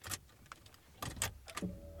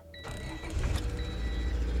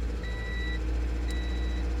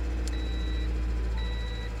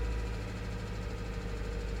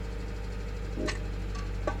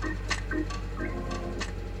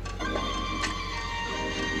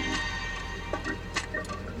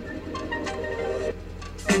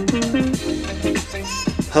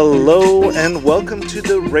Hello and welcome to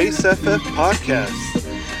the Race FF podcast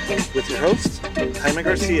with your host, Jaime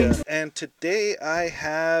Garcia. And today I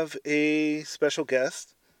have a special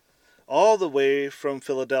guest all the way from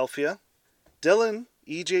Philadelphia, Dylan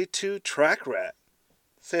EJ2 Track Rat.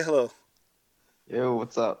 Say hello. Yo,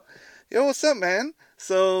 what's up? Yo, what's up, man?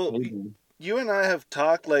 So, How you doing? you and I have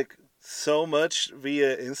talked like so much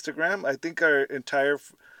via Instagram. I think our entire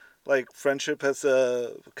friendship has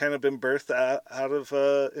kind of been birthed out of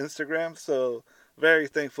Instagram. So very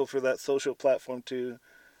thankful for that social platform to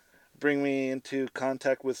bring me into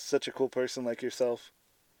contact with such a cool person like yourself.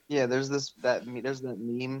 Yeah, there's that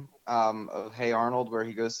meme of Hey Arnold where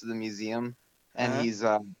he goes to the museum Uh and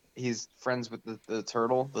huh. he's friends with the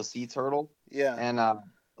turtle, the sea turtle, Yeah. and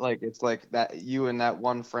like it's like that you and that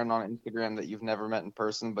one friend on Instagram that you've never met in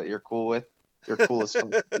person but you're cool with, you're cool as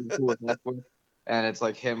fuck, you're cool with that with, and it's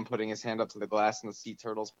like him putting his hand up to the glass and the sea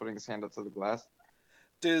turtle's putting his hand up to the glass.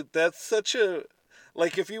 Dude, that's such a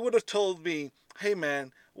like if you would have told me, "Hey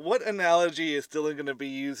man, what analogy is Dylan going to be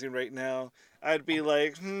using right now?" I'd be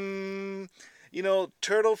like,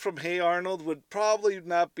 Turtle from Hey Arnold would probably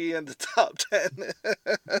not be in the top 10."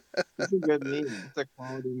 It's a good meme. It's a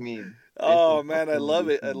quality meme. It's Oh a man, I love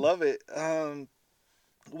quality it. I meme. love it.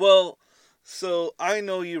 Well, so I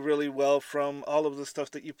know you really well from all of the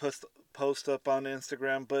stuff that you post up on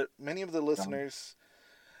Instagram, but many of the listeners,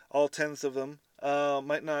 all tens of them,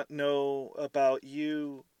 might not know about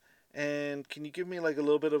you. And can you give me like a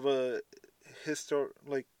little bit of a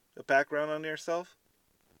like a background on yourself?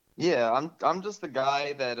 Yeah, I'm just the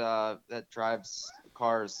guy that drives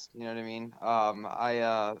cars, you know what I mean?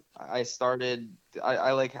 I started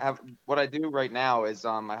I like have what I do right now is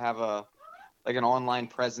I have a like an online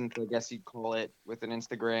presence, I guess you'd call it, with an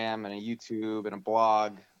Instagram and a YouTube and a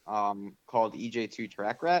blog called EJ2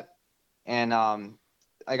 Track Rat. And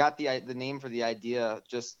I got the name for the idea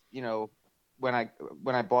just, when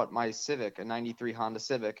I bought my Civic, a 93 Honda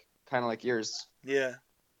Civic, kind of like yours. Yeah.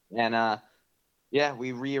 And yeah,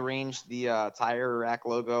 we rearranged the tire rack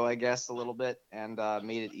logo, I guess, a little bit, and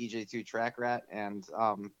made it EJ2 Track Rat. And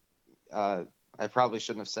uh, I probably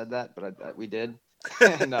shouldn't have said that, but we did.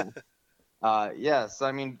 and yeah, so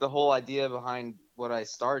I mean, the whole idea behind what I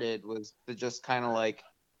started was to just kind of like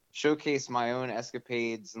showcase my own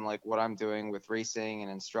escapades and like what I'm doing with racing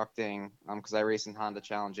and instructing. Because I race in Honda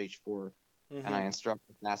Challenge H4 and I Mhm. instruct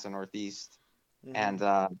with NASA Northeast, Mhm. and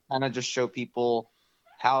kind of just show people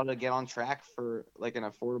how to get on track for like an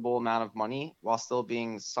affordable amount of money while still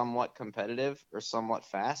being somewhat competitive or somewhat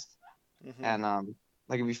fast. Mhm. And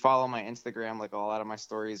like if you follow my Instagram, like a lot of my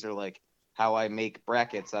stories are like how I make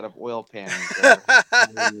brackets out of oil pans or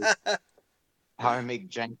how I make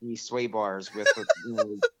janky sway bars with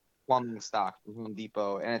plumbing stock from Home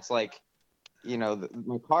Depot. And it's like,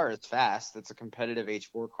 my car is fast. It's a competitive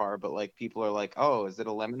H4 car, but like people are like, "Oh, is it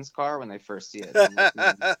a Lemons car?" when they first see it. And I'm like,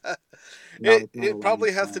 "No, no, it's not a It Lemons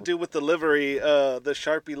probably has to car." do with the livery, the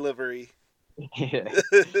Sharpie livery. Yeah.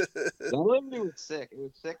 That livery was sick. It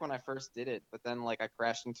was sick when I first did it, but then like I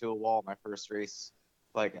crashed into a wall my first race.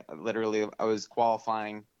 Like literally, I was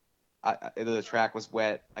qualifying. The track was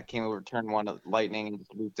wet. I came over turn one at lightning and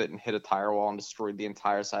just looped it and hit a tire wall and destroyed the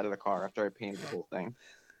entire side of the car after I painted the whole thing.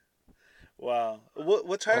 Wow. What I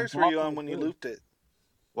was tires were you on qualified when you good. looped it?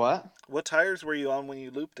 What? What tires were you on when you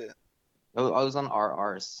looped it? I was on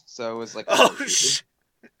RRs, so it was like Oh sh.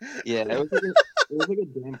 yeah, it was like a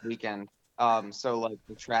damp weekend. So like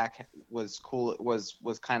the track was cool. It was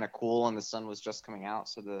kind of cool, and the sun was just coming out,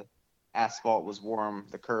 so the asphalt was warm.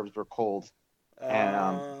 The curbs were cold, and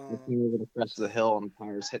I Uh, came over the crest of the hill, and the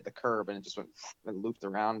tires hit the curb, and it just went and looped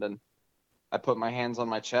around. And I put my hands on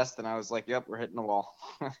my chest, and I was like, "Yep, we're hitting the wall."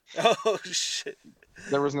 oh shit.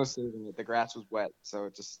 There was no saving it. The grass was wet, so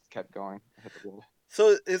it just kept going. I hit the wall.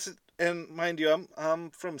 So is it? And mind you, I'm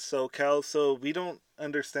from SoCal, so we don't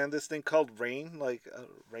understand this thing called rain. Like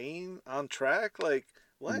rain on track. Like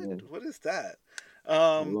what? Yeah, What is that?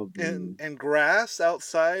 I love the And grass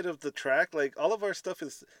outside of the track. Like all of our stuff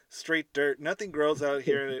is straight dirt. Nothing grows out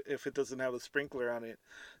here if it doesn't have a sprinkler on it.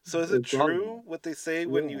 So is it it's all true what they say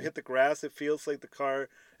when you yeah. hit the grass, it feels like the car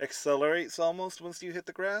accelerates almost once you hit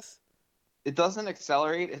the grass? It doesn't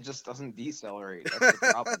accelerate. It just doesn't decelerate. That's the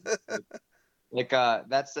problem.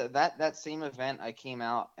 That's that same event I came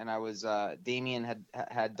out and I was Damien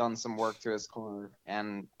had done some work to his car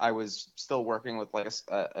and I was still working with like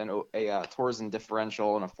a Torsen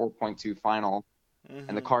differential and a 4.2 final and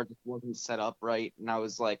the Mm-hmm. car just wasn't set up right and I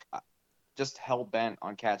was like just hell bent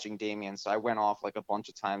on catching Damien, so I went off like a bunch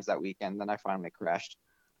of times that weekend. Then I finally crashed,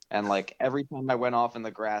 and like every time I went off in the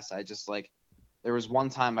grass, I just like there was one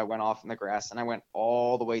time I went off in the grass and I went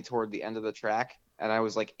all the way toward the end of the track and I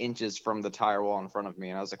was like inches from the tire wall in front of me,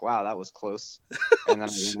 and I was like, wow, that was close. And then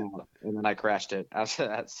I went out, and then I crashed it after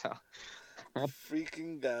that. So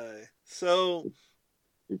Freaking guy. So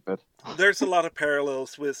stupid. there's a lot of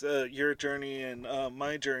parallels with your journey and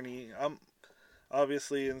my journey. I'm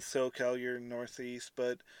obviously in SoCal, you're Northeast,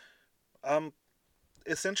 but I'm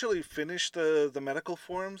essentially finished the medical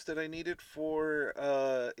forms that I needed for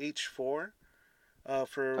H4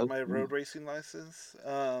 for my Okay. road racing license,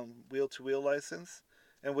 wheel to wheel license.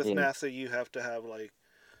 And with Yeah. NASA, you have to have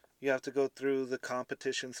you have to go through the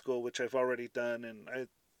competition school, which I've already done, and I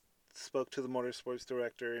spoke to the motorsports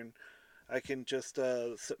director, and I can just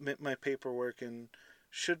submit my paperwork and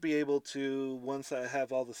should be able to, once I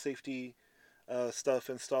have all the safety stuff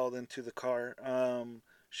installed into the car,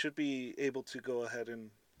 should be able to go ahead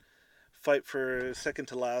and fight for second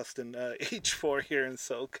to last in H4 here in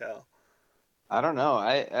SoCal. I don't know.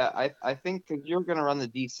 I think because you're gonna run the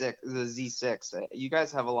the Z6. You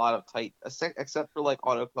guys have a lot of tight, except for like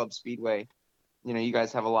Auto Club Speedway. You know, you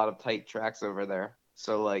guys have a lot of tight tracks over there.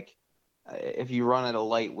 So like, if you run at a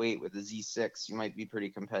lightweight with the Z6, you might be pretty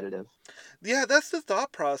competitive. Yeah, that's the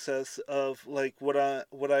thought process of like what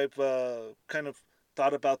I've kind of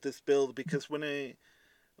thought about this build, because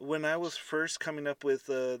when I was first coming up with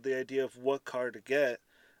the idea of what car to get,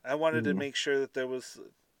 I wanted to Hmm. make sure that there was,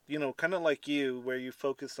 kind of like you, where you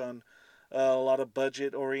focus on a lot of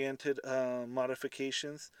budget oriented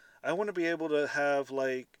modifications. I want to be able to have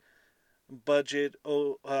like budget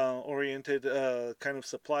oriented kind of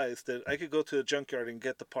supplies that I could go to a junkyard and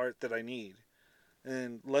get the part that I need.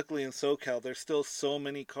 And luckily in SoCal, there's still so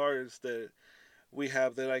many cars that we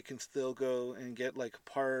have that I can still go and get like a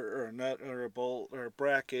part or a nut or a bolt or a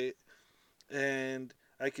bracket, and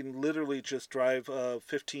I can literally just drive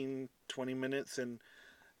 15, 20 minutes and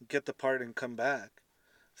get the part and come back.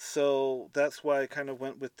 So that's why I kind of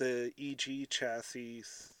went with the EG chassis,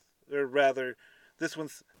 or rather, this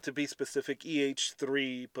one's to be specific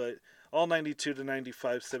EH3, but all 92 to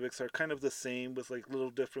 95 Civics are kind of the same with like little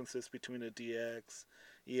differences between a DX,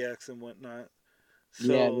 EX, and whatnot.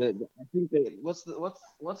 Yeah, So I think what's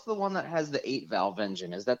the one that has the 8 valve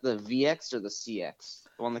engine? Is that the VX or the CX?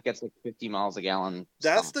 The one that gets like 50 miles a gallon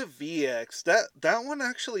that's stomp. the VX. That one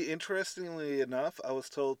actually, interestingly enough, I was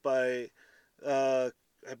told by, uh,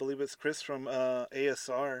 I believe it's Chris from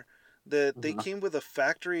ASR, that they Uh-huh. came with a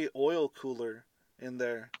factory oil cooler in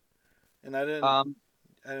there, and Um,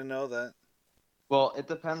 I didn't know that. well, it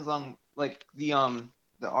depends on like the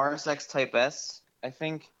RSX Type S. I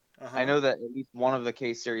think Uh I huh. know that at least one of the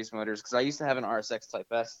K series motors because I used to have an RSX Type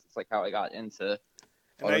S. It's like how I got into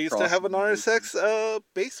And I used to autocross. have an RSX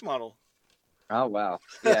base model. Oh wow,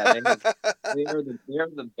 yeah, they are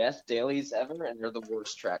the best dailies ever, and they're the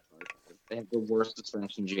worst track cars ever. They have the worst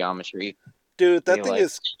suspension geometry. Dude, They that thing like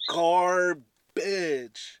is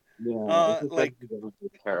garbage. yeah, it's just like Like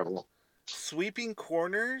terrible. sweeping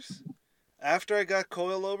corners. After I got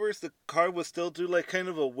coilovers, the car would still do like kind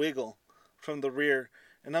of a wiggle from the rear.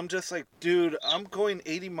 And I'm just like, dude, I'm going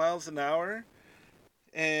 80 miles an hour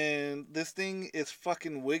and this thing is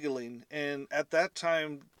fucking wiggling. And at that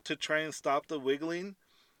time, to try and stop the wiggling,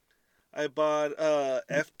 I bought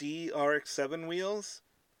FD RX-7 wheels.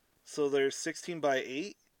 So they're 16 by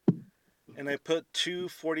 8. And I put two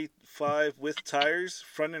 45 width tires,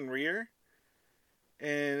 front and rear.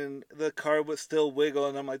 And the car would still wiggle.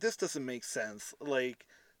 And I'm like, this doesn't make sense. Like,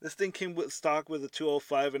 this thing came with stock with a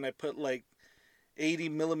 205, and I put like 80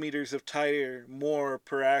 millimeters of tire more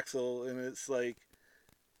per axle, and it's like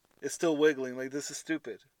it's still wiggling. Like, this is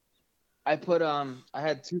stupid. I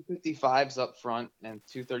had 255s up front and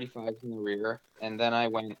 235s in the rear, and then I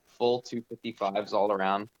went full 255s all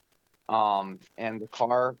around. And the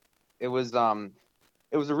car, it was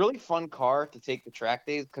it was a really fun car to take the track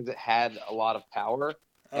days because it had a lot of power,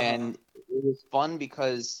 Uh huh. and it was fun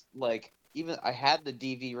because like even I had the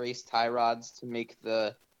DV race tie rods to make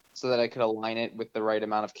the so that I could align it with the right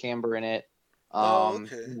amount of camber in it. Oh, Um,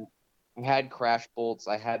 okay. I had crash bolts,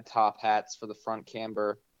 I had top hats for the front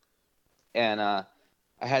camber, and I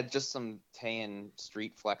had just some Tayan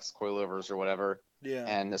Street Flex coilovers or whatever, Yeah.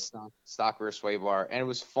 and the stock rear sway bar, and it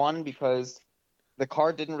was fun because the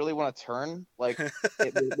car didn't really want to turn. Like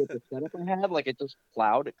with the setup I had, like it just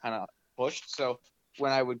plowed, it kind of pushed. So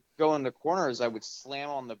when I would go in the corners, I would slam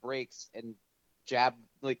on the brakes and jab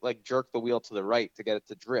like jerk the wheel to the right to get it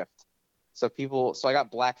to drift. So I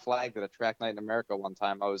got black flagged at a track night in America one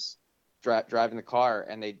time. I was driving the car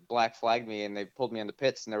and they black flagged me and they pulled me in the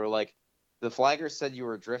pits and they were like, the flaggers said you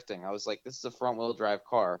were drifting. I was like, this is a front wheel drive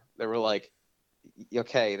car. They were like,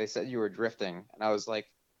 okay. They said you were drifting, and I was like,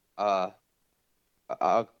 uh,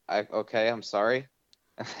 okay, I'm sorry.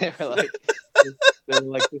 And they were like, They were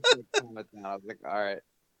like, just like calm it down. I was like, all right.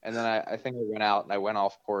 And then I think I went out and I went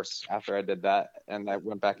off course after I did that, and I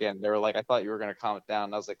went back in. They were like, I thought you were gonna calm it down.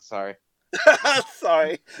 And I was like, sorry.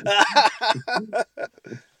 Sorry.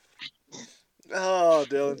 Oh,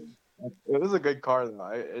 Dylan. It was a good car though.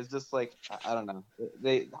 It's just like I don't know.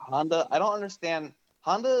 They Honda. I don't understand.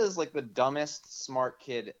 Honda is like the dumbest smart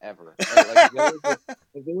kid ever. Right? Like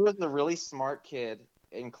if there was a really smart kid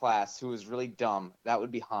in class who was really dumb, that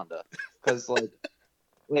would be Honda. Because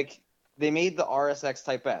like they made the RSX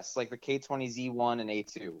Type S, like the K20Z1 and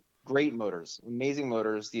A2. Great motors, amazing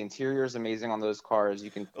motors. The interior is amazing on those cars.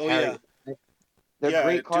 You can Oh yeah, carry. They're yeah. I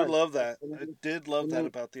great do cars. love that. And I then, did love and that then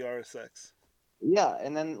about the RSX. yeah,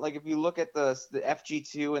 and then like if you look at the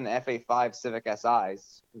FG2 and the FA5 Civic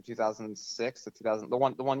SIs from 2006 to 2000, the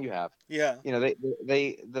one you have, Yeah, you know,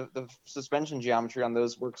 the suspension geometry on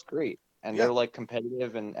those works great, and yeah, they're like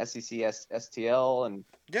competitive in SEC STL and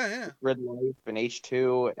yeah, yeah. Grid Life and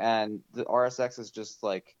H2, and the RSX is just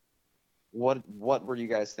like, what were you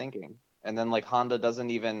guys thinking? And then like Honda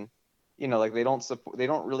doesn't even, like they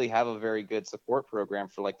don't really have a very good support program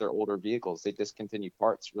for like their older vehicles. They discontinue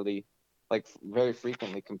parts really like very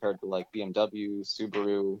frequently compared to like BMW,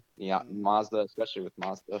 Subaru, yeah, Mm. Mazda, especially with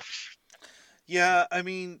Mazda. Yeah, I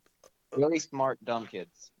mean, Very smart, dumb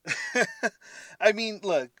kids. I mean,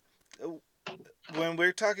 look, when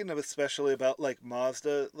we're talking especially about like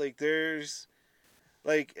Mazda, like there's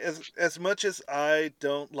like as much as I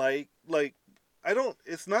don't like I don't.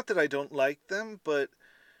 It's not that I don't like them, but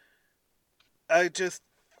I just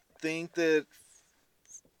think that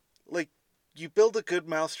like you build a good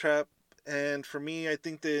mousetrap, and for me, I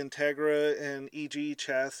think the Integra and EG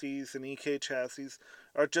chassis and EK chassis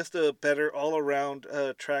are just a better all around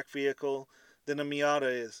track vehicle than a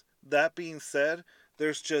Miata is. That being said,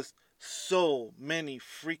 there's just so many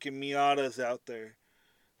freaking Miatas out there.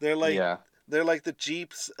 They're like Yeah. they're like the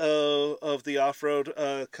Jeeps of the off road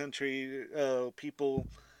country people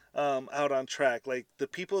out on track. Like the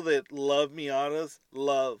people that love Miatas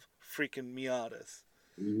love freaking Miatas.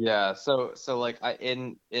 Yeah, so like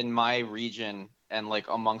in my region and like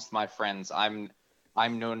amongst my friends, I'm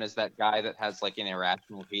known as that guy that has like an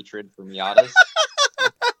irrational hatred for Miatas.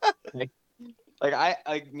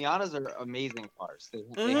 Like Miatas are amazing cars. They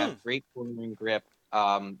Mm-hmm. have great cornering grip.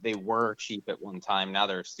 They were cheap at one time. Now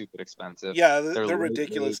they're stupid expensive. Yeah, They're they're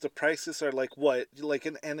ridiculous. lightweight. The prices are like what? Like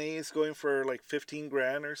an NA is going for like 15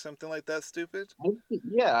 grand or something like that. Stupid.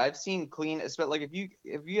 Yeah, I've seen clean, especially like if you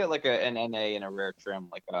get like an NA in a rare trim,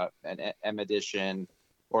 like an M edition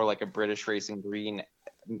or like a British Racing Green,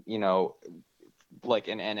 you know, like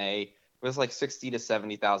an NA with like 60 to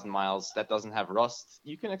 70,000 miles that doesn't have rust,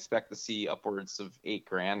 you can expect to see upwards of 8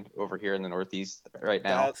 grand over here in the Northeast right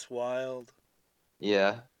now. That's wild.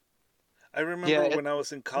 Yeah, I yeah, remember when I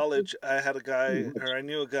was in college, I had a pretty guy, or much. I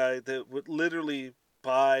knew a guy that would literally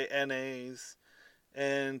buy NAs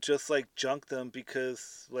and just like junk them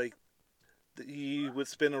because like he would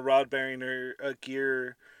spin a rod bearing or a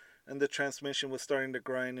gear and the transmission was starting to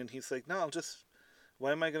grind and he's like, no, I'll just,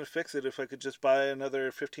 why am I going to fix it if I could just buy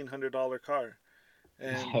another $1,500 car?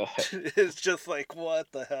 And it's just like,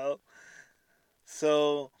 what the hell?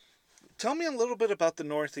 So tell me a little bit about the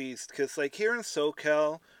Northeast, because like here in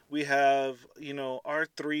SoCal, we have our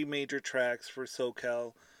three major tracks for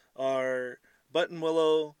SoCal are Button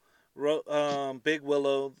Willow, Big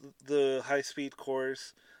Willow, the high speed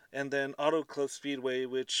course, and then Auto Club Speedway,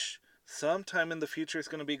 which sometime in the future is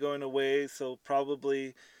going to be going away. So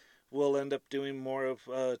probably we'll end up doing more of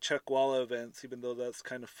Chuckwalla events, even though that's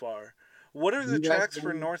kind of far. What are Do the you guys tracks for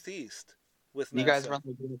run, Northeast with do you guys NASA? run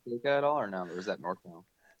Laguna Seca at all or no? Or is that NorCal?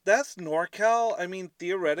 That's NorCal. I mean, Okay.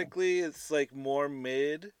 theoretically, it's like more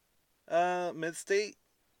mid state,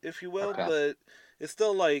 if you will, Okay. but it's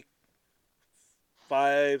still like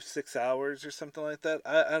 5, 6 hours or something like that.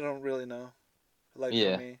 I don't really know. Like for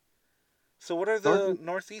Yeah. me. So, what are the Northeast,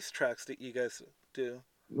 Northeast tracks that you guys do?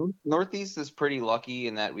 Northeast is pretty lucky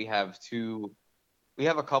in that we have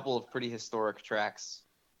a couple of pretty historic tracks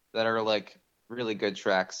that are like really good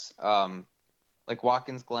tracks. Like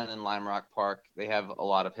Watkins Glen and Lime Rock Park, they have a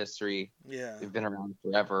lot of history. Yeah. They've been around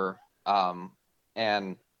forever.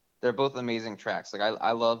 And they're both amazing tracks. Like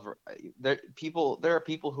I love there are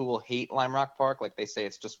people who will hate Lime Rock Park, like they say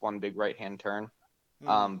it's just one big right hand turn.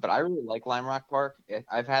 Mm. But I really like Lime Rock Park.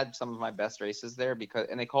 I've had some of my best races there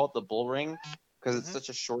and they call it the Bull Ring because it's Mhm. such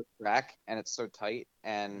a short track and it's so tight.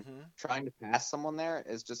 And Mhm. trying to pass someone there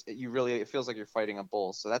is just it feels like you're fighting a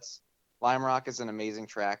bull. So that's Lime Rock is an amazing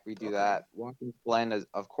track. We do Okay. that. Watkins Glen is,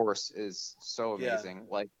 of course, is so Yeah. amazing.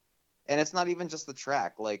 Like, and it's not even just the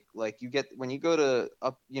track. Like you get when you go to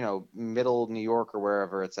up, middle New York or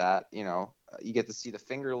wherever it's at. You get to see the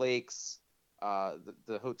Finger Lakes.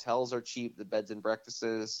 The hotels are cheap. The beds and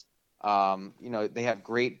breakfasts. They have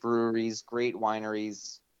great breweries, great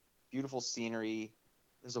wineries, beautiful scenery.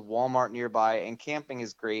 There's a Walmart nearby, and camping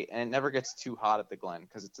is great. And it never gets too hot at the Glen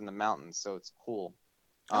because it's in the mountains, so it's cool.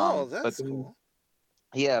 Oh, But that's then, cool.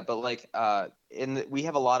 yeah, but like we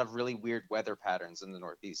have a lot of really weird weather patterns in the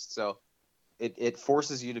Northeast, so it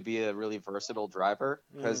forces you to be a really versatile driver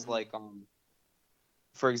because Hmm.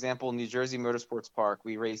 for example, New Jersey Motorsports Park,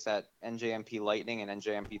 we race at NJMP Lightning and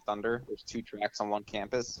NJMP Thunder. There's two tracks on one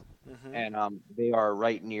campus, Hmm. and they are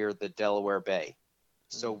right near the Delaware Bay.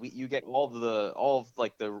 So you get all of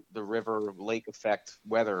like the river lake effect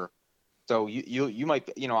weather. So you might,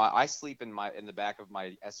 I sleep in the back of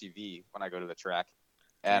my SUV when I go to the track,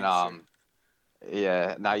 and Gangster.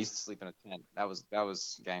 yeah, and I used to sleep in a tent. That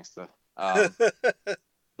was gangsta. Um,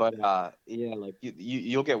 but yeah, like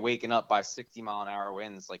you'll get waken up by 60-mile-an-hour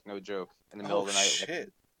winds, like no joke, in the middle Oh of the night. Like,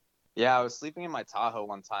 shit. yeah, I was sleeping in my Tahoe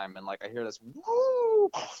one time, and like I hear this woo,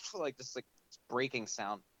 like this like breaking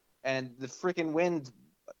sound, and the freaking wind,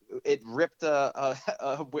 it ripped a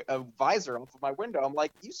visor off of my window. I'm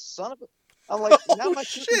like, you son of a! I'm like, now Oh my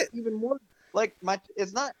truck is shit. even more like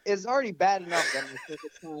it's already bad enough that my truck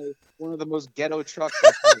is probably one of the most ghetto trucks in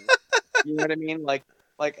town. You know what I mean? Like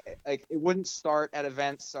it wouldn't start at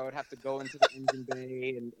events, so I'd have to go into the engine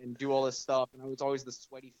bay and do all this stuff. And I was always the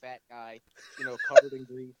sweaty fat guy, covered in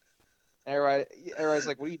grease. And everybody's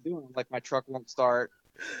like, "What are you doing?" I'm like, "My truck won't start."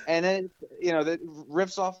 And then that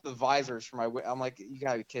rips off the visors from my. I'm like, "You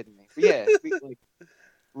gotta be kidding me!" But yeah,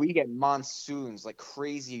 we get monsoons, like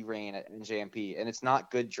crazy rain at NJMP, and it's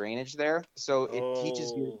not good drainage there. So Oh. it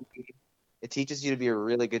teaches you to be a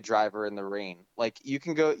really good driver in the rain. Like you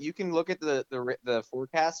can look at the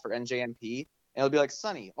forecast for NJMP, and it'll be like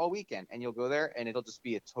sunny all weekend, and you'll go there, and it'll just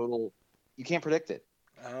be a total. You can't predict it.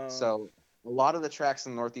 Oh. So a lot of the tracks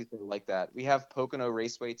in the Northeast are like that. We have Pocono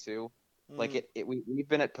Raceway too. Like Mm. we've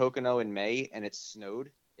been at Pocono in May, and it snowed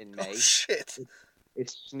in Oh May. shit. It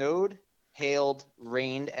snowed, hailed,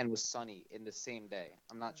 rained, and was sunny in the same day.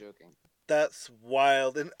 I'm not joking. That's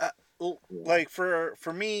wild. And Yeah. like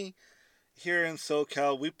for me here in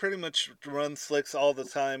SoCal, we pretty much run slicks all the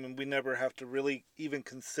time, and we never have to really even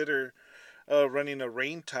consider running a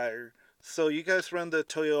rain tire. So you guys run the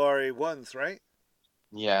Toyo RA1s, right?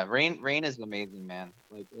 Yeah, rain is amazing, man.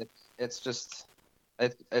 Like it's just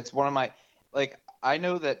it's one of my like I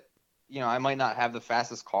know that I might not have the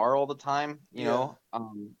fastest car all the time, Yeah.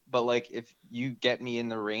 but like if you get me in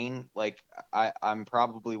the rain, like I'm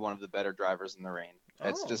probably one of the better drivers in the rain.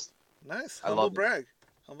 It's Oh, just nice. I Humble love it. brag.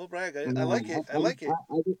 Humble brag. I No, like it. I like it.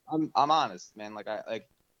 I'm honest, man. Like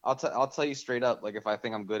I'll tell you straight up. Like if I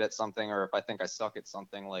think I'm good at something or if I think I suck at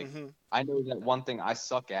something, like Mhm. I know that one thing I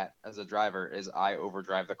suck at as a driver is I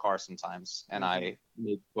overdrive the car sometimes and Mhm. I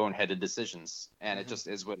make boneheaded decisions, and it Mhm. just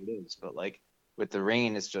is what it is. But like with the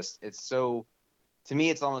rain, it's so to me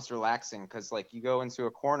it's almost relaxing because like you go into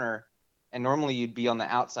a corner and normally you'd be on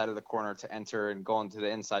the outside of the corner to enter and go into the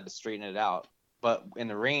inside to straighten it out, but in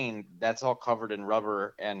the rain that's all covered in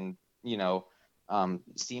rubber and you know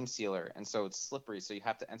seam sealer, and so it's slippery, so you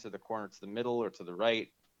have to enter the corner to the middle or to the right.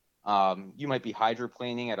 You might be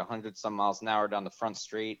hydroplaning at 100 some miles an hour down the front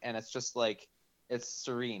straight, and it's just like it's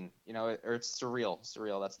serene, or it's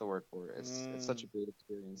surreal, that's the word for it. It's such Mm. a great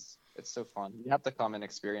experience. It's so fun. You have to come and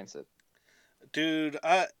experience it. Dude,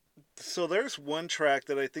 I so there's one track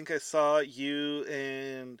that I think I saw you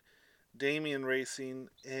and Damien racing,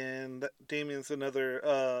 and Damien's another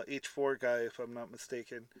H4 guy, if I'm not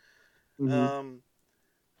mistaken. Mm-hmm. Um,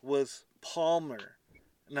 was Palmer.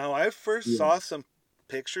 Now I first Yeah. saw some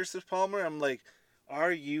pictures of Palmer. I'm like,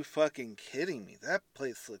 are you fucking kidding me? That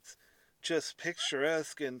place looks just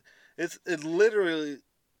picturesque, and it literally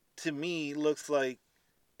to me looks like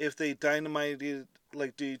if they dynamited,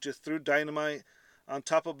 like they just threw dynamite on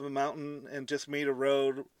top of a mountain and just made a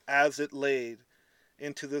road as it laid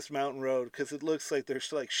into this mountain road, because it looks like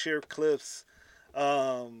there's like sheer cliffs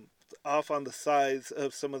um, off on the sides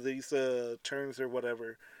of some of these turns or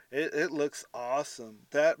whatever. It looks awesome.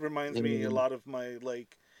 That reminds me a Yeah. lot of my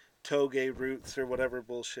like toge roots or whatever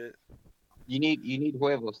bullshit. You need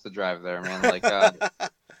huevos to drive there, man. Like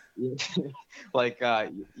like I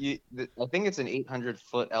think it's an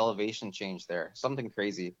 800-foot elevation change there, something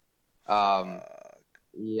crazy. Um, Fuck.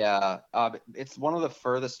 yeah, it's one of the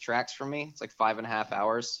furthest tracks from me. It's like 5.5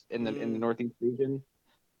 hours in the Mm, Northeast region,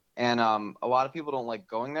 and a lot of people don't like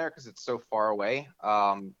going there because it's so far away.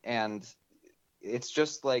 And it's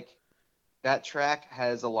just like that track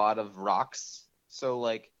has a lot of rocks, so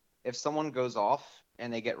like if someone goes off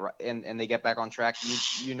and and they get back on track,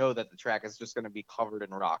 you know that the track is just going to be covered in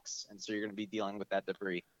rocks, and so you're going to be dealing with that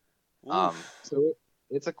debris. Oof. So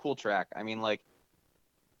it's a cool track. I mean, like,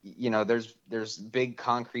 there's big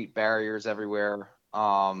concrete barriers everywhere.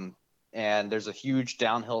 And there's a huge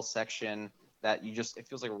downhill section that it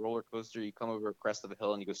feels like a roller coaster. You come over a crest of a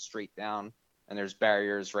hill and you go straight down, and there's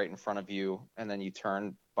barriers right in front of you, and then you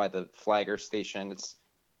turn by the flagger station.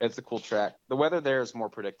 It's a cool track. The weather there is more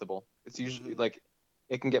predictable. It's usually like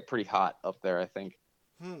it can get pretty hot up there, I think.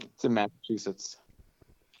 Hmm. It's in Massachusetts.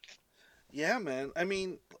 Yeah, man. I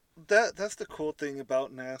mean, that's the cool thing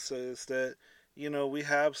about NASA is that we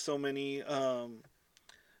have so many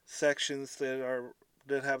sections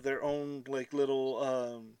that have their own like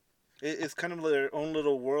little it's kind of their own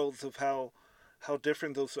little worlds of how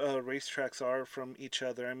different those racetracks are from each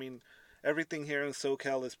other. I mean, everything here in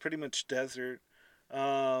SoCal is pretty much desert.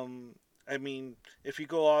 I mean, if you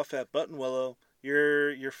go off at Buttonwillow,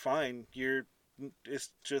 you're fine. It's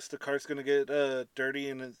just the car's gonna get dirty,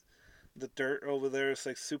 and the dirt over there is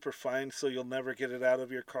like super fine, so you'll never get it out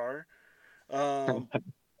of your car. Um,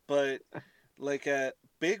 but like at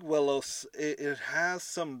Big Willows, it has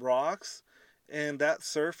some rocks, and that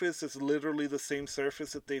surface is literally the same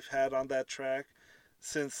surface that they've had on that track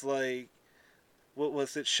since like what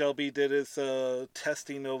was it? Shelby did his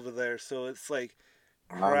testing over there, so it's like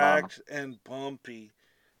Uh, cracked and bumpy,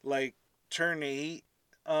 like turn eight,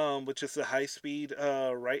 which is a high speed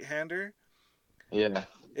right hander. yeah.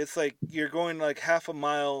 It's like you're going like half a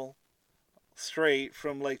mile straight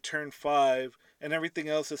from like turn five, and everything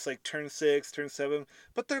else is like turn six, turn seven,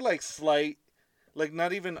 but they're like slight, like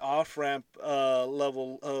not even off ramp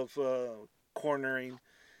level of cornering,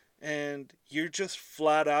 and you're just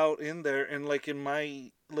flat out in there. And like in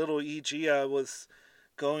my little EG, I was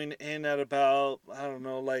going in at about I don't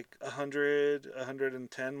know like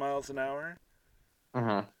 110 miles an hour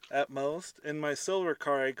Uh-huh. at most. In my silver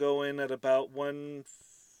car, I go in at about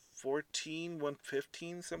 114,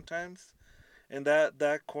 115 sometimes, and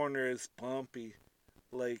that corner is bumpy.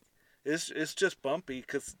 Like it's just bumpy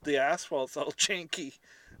because the asphalt's all janky.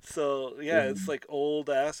 So yeah, it's Yeah. like old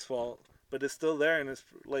asphalt, but it's still there, and it's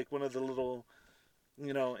like one of the little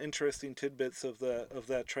interesting tidbits of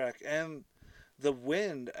that track. And the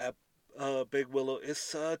wind at Big Willow is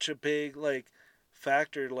such a big like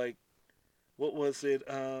factor. Like what was it?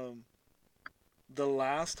 The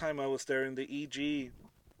last time I was there in the EG,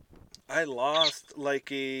 I lost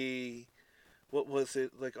like a what was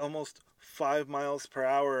it like almost 5 miles per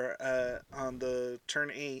hour on the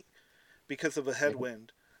turn eight because of a Yeah.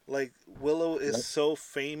 headwind. Like Willow is Yep. so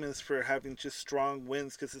famous for having just strong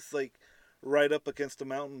winds because it's like right up against the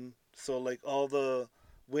mountain. So like all the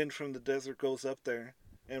wind from the desert goes up there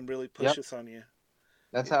and really Yep. pushes on you.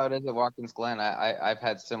 That's how it is at Watkins Glen. I've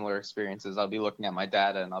had similar experiences. I'll be looking at my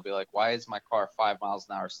data and I'll be like, why is my car 5 miles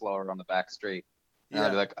an hour slower on the back straight? And I'll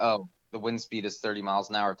be Yeah. like, oh, the wind speed is 30 miles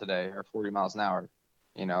an hour today or 40 miles an hour.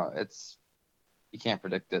 It's you can't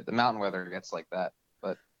predict it. The mountain weather gets like that.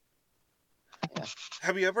 But yeah.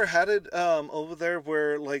 Have you ever had it over there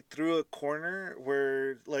where like through a corner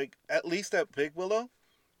where like at least at Big Willow,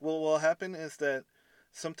 what will happen is that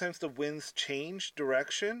sometimes the winds change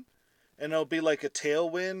direction and it'll be like a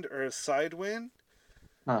tailwind or a side wind,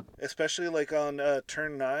 Huh. especially like on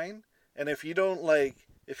turn nine. And if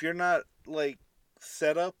you're not like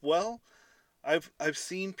set up well, I've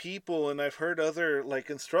seen people and I've heard other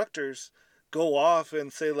like instructors go off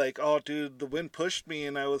and say like, "Oh, dude, the wind pushed me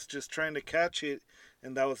and I was just trying to catch it,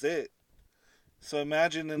 and that was it." So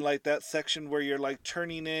imagine in like that section where you're like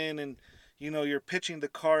turning in and you're pitching the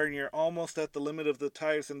car and you're almost at the limit of the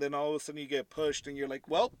tires, and then all of a sudden you get pushed and you're like,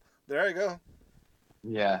 "Well, there I go."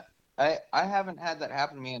 Yeah. I haven't had that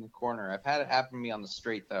happen to me in the corner. I've had it happen to me on the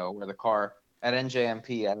straight though, where the car at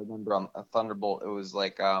NJMP, I remember on a Thunderbolt, it was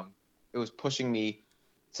like it was pushing me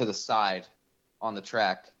to the side on the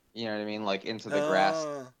track. You know what I mean? Like into the grass.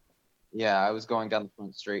 Uh, Yeah, I was going down the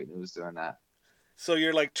front straight and it was doing that. so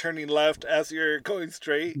you're like turning left as you're going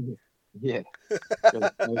straight. Yeah. Really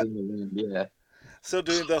fighting the wind. Yeah. So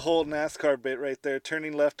doing the whole NASCAR bit right there,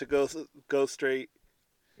 turning left to go straight.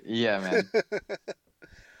 Yeah, man.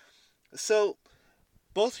 So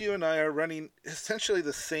both you and I are running essentially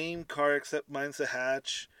the same car, except mine's a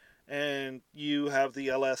hatch, and you have the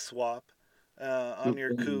LS swap on Coupe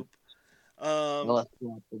your gang. coupe. Um, LS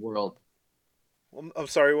swap the world. I'm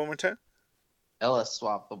sorry, one more time. LS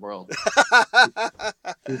swap the world.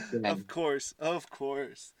 Coupe Of gang. course, of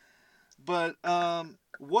course. But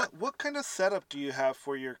what kind of setup do you have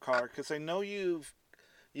for your car? Because I know you've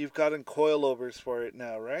gotten coilovers for it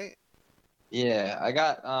now, right? Yeah, I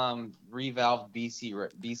got revalved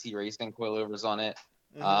BC Racing coilovers on it.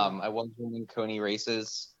 Mm-hmm. I was running Coney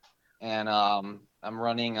races, and I'm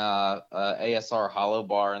running a ASR hollow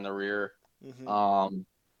bar in the rear. Mm-hmm. Um,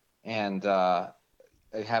 and I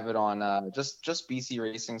have it on just BC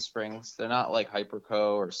Racing springs. They're not like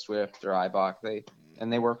Hyperco or Swift or Ibach.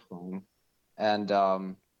 They work fine.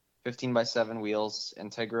 And 15 by 7 wheels,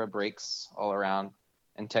 Integra brakes all around,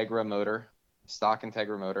 Integra motor, stock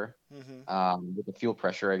Integra motor, Mm-hmm. with a fuel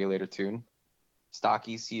pressure regulator tune, stock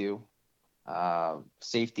ECU,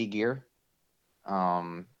 safety gear.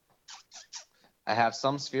 Um, I have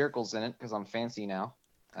some sphericals in it because I'm fancy now,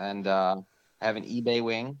 and I have an eBay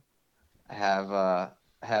wing. I have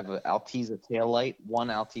an Alteza tail light, one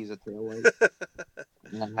Alteza tail light,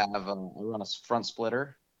 and I run a front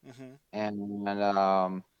splitter, Mm-hmm. and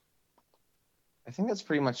I think that's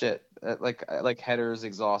pretty much it. Like headers,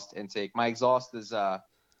 exhaust, intake. My exhaust is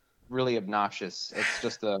really obnoxious. It's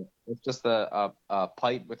just a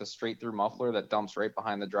pipe with a straight through muffler that dumps right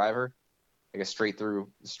behind the driver, like a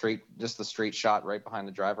just a straight shot right behind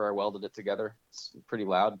the driver. I welded it together. It's pretty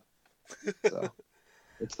loud. So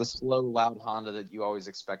it's the slow, loud Honda that you always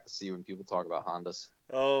expect to see when people talk about Hondas.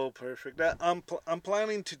 Oh, perfect. I'm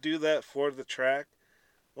planning to do that for the track.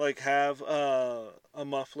 Like have a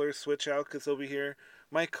muffler switch out because over here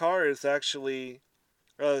my car is actually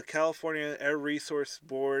California Air Resource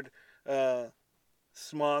Board uh,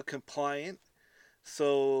 smog compliant.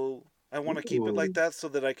 So I want to keep it like Ooh, that so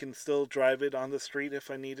that I can still drive it on the street if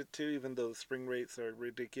I needed to, even though the spring rates are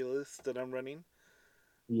ridiculous that I'm running.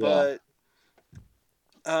 yeah.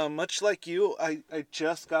 But much like you, I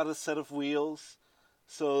just got a set of wheels.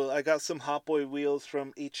 So I got some Hot Boy wheels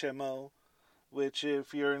from HMO, which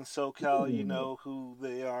if you're in SoCal, you Ooh. know who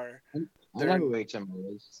they are. I know They're who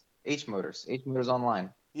HMO is. H Motors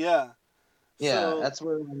Online. yeah. Yeah, So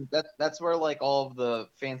that's where like all of the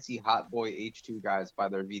fancy hot boy H2 guys buy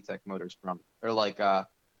their VTEC motors from. Or like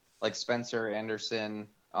Spencer Anderson,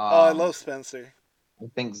 oh, I love Spencer. I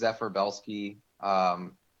think Zephyr Belsky,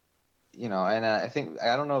 and I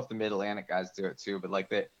don't know if the Mid Atlantic guys do it too, but like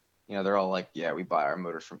they're all like, yeah, we buy our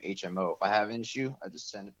motors from HMO. If I have an issue, I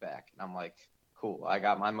just send it back, and I'm like, cool. I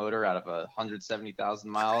got my motor out of a 170,000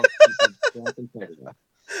 mile piece of scrap integrity.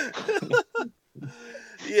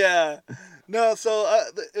 Yeah. No, so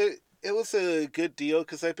it was a good deal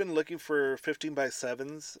because I've been looking for 15 by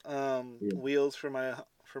 7s Yeah, wheels for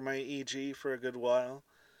my EG for a good while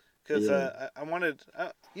because yeah. I wanted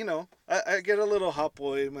I get a little hot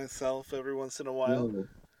boy myself every once in a while No.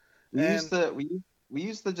 We used and to we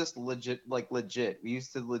used to just legit. We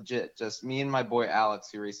used to legit just me and my boy Alex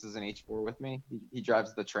who races an H4 with me. He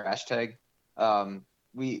drives the trash tag. Um,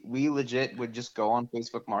 we legit would just go on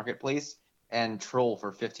Facebook Marketplace and troll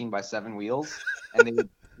for 15 by 7 wheels, and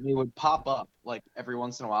they would pop up like every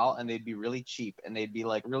once in a while, and they'd be really cheap, and they'd be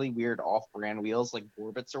like really weird off-brand wheels like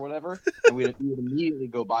Orbits or whatever, and we would immediately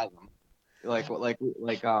go buy them.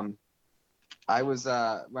 I was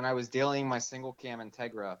when I was dailying my single cam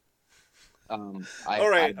Integra. all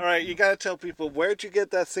right, you gotta tell people where'd you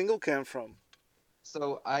get that single cam from?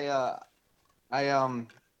 So I I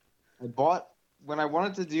bought when I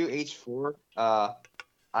wanted to do H4.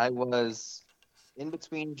 I was in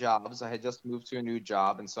between jobs. I had just moved to a new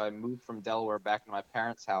job, and so I moved from Delaware back to my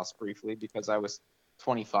parents' house briefly because I was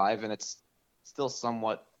 25, and it's still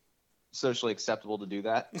somewhat socially acceptable to do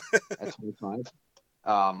that at 25,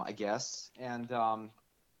 I guess. And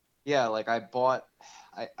yeah, like I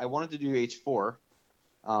wanted to do H4.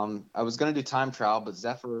 I was gonna do time trial, but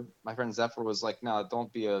my friend Zephyr was like, "No,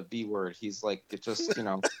 don't be a B word." He's like, "It just,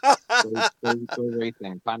 go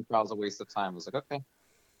racing. Time trial's a waste of time." I was like, "Okay."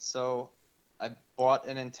 So I bought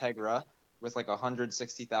an Integra with like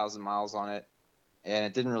 160,000 miles on it, and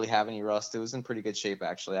it didn't really have any rust. It was in pretty good shape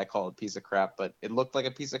actually. I call it a piece of crap, but it looked like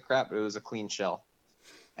a piece of crap, but it was a clean shell.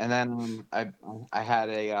 And then I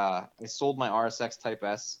sold my RSX Type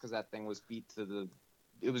S because that thing was beat to the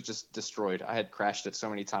it was just destroyed. I had crashed it so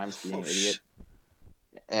many times being Oh an idiot.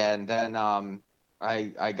 And then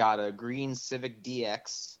I got a green Civic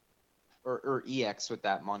DX or EX with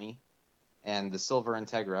that money and the silver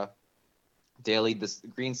Integra. Daily this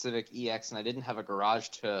green Civic EX, and I didn't have a garage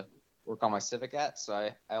to work on my Civic at, so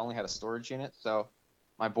I only had a storage unit. So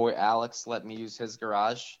my boy Alex let me use his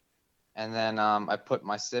garage, and then I put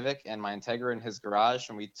my Civic and my Integra in his garage,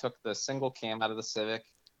 and we took the single cam out of the Civic,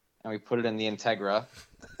 and we put it in the Integra,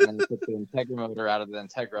 and then we took the Integra motor out of the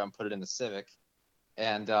Integra and put it in the Civic.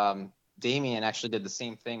 And Damien actually did the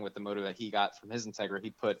same thing with the motor that he got from his Integra.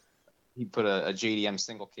 He put a JDM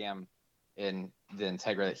single cam in the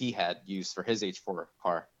Integra that he had used for his H4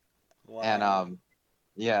 car. And wow.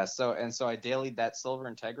 Yeah, so I dailied that silver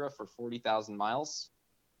Integra for 40,000 miles.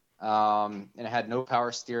 And it had no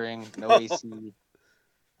power steering, no AC.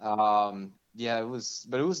 Yeah,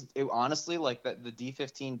 it honestly, like the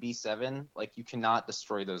D15 B7, like you cannot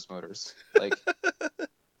destroy those motors. Like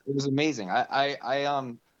it was amazing.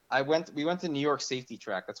 We went to New York Safety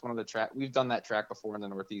Track. That's one of the track we've done that track before in the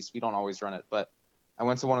Northeast. We don't always run it, but I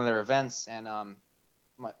went to one of their events, and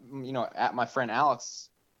at my friend Alex,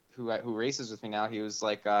 who races with me now, he was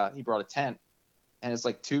like, he brought a tent, and it's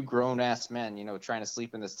like two grown ass men, trying to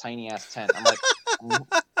sleep in this tiny ass tent. I'm like,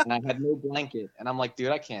 and I had no blanket, and I'm like,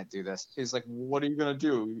 dude, I can't do this. He's like, what are you gonna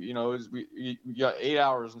do? We got 8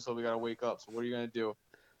 hours until we gotta wake up. So what are you gonna do?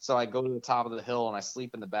 So I go to the top of the hill and I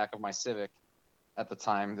sleep in the back of my Civic at the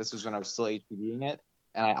time. This was when I was still HPDing it,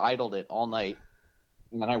 and I idled it all night.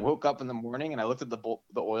 And then I woke up in the morning and I looked at the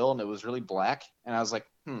oil and it was really black. And I was like,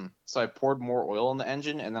 So I poured more oil in the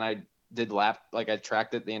engine, and then I I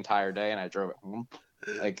tracked it the entire day and I drove it home.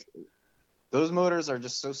 Like those motors are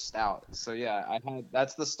just so stout. So yeah,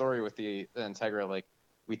 that's the story with the Integra. Like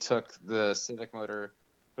we took the Civic motor,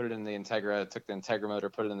 put it in the Integra, took the Integra motor,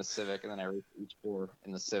 put it in the Civic, and then I raced each four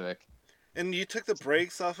in the Civic. And you took the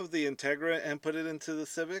brakes off of the Integra and put it into the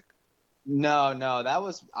Civic? No, that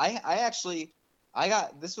was I actually I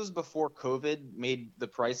got this was before COVID made the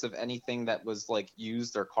price of anything that was like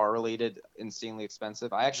used or car related insanely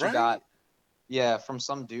expensive. I actually Right? got from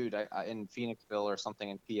some dude in Phoenixville or something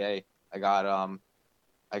in PA.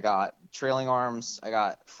 I got trailing arms, I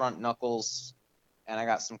got front knuckles, and I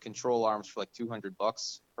got some control arms for like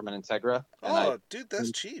 $200 from an Integra. Oh, dude,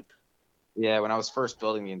 that's cheap. Yeah, when I was first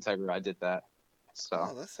building the Integra, I did that. So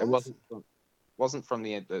Oh, that's it awesome. wasn't from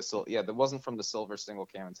that wasn't from the silver single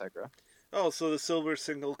cam Integra. Oh, so the silver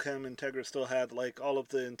single cam Integra still had like all of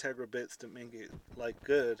the Integra bits to make it like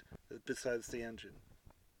good, besides the engine.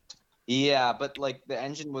 Yeah, but like the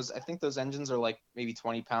engine was, I think those engines are like maybe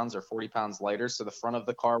 20 pounds or 40 pounds lighter, so the front of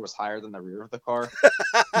the car was higher than the rear of the car.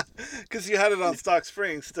 Because you had it on stock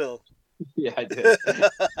springs still. Yeah, I did.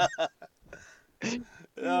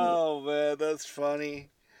 Oh man, that's funny.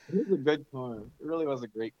 It was a good car. It really was a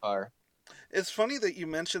great car. It's funny that you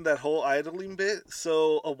mentioned that whole idling bit.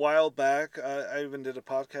 So a while back, I even did a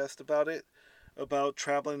podcast about it, about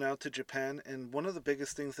traveling out to Japan. And one of the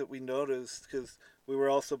biggest things that we noticed, because we were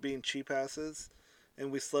also being cheap asses,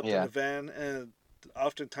 and we slept in Yeah, a van, and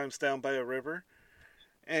oftentimes down by a river,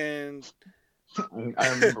 and I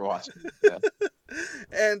remember watching. Yeah,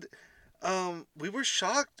 and we were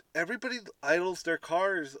shocked. Everybody idles their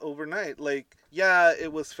cars overnight. Like, yeah,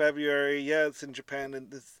 it was February. Yeah, it's in Japan,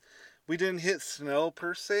 and we didn't hit snow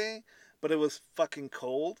per se, but it was fucking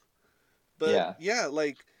cold. But yeah, yeah,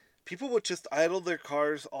 like people would just idle their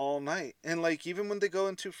cars all night, and like even when they go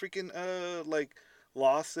into freaking like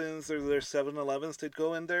Lawson's or their 7-Elevens, they'd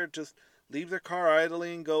go in there, just leave their car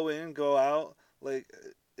idling, go in, go out. Like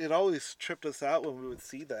it always tripped us out when we would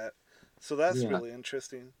see that. So that's yeah. really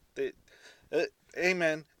interesting. Uh, hey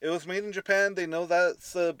man, it was made in Japan. They know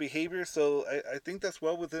that's behavior, so I think that's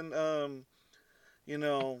well within you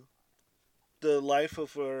know the life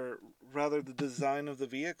of, or rather the design of the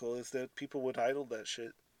vehicle, is that people would idle that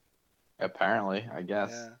shit. Apparently, I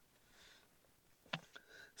guess. Yeah.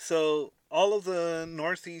 So all of the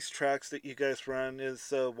Northeast tracks that you guys run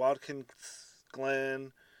is Watkins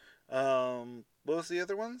Glen. What was the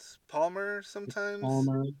other ones? Palmer sometimes.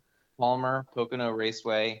 Palmer, Palmer, Pocono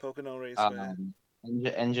Raceway, Pocono Raceway. um,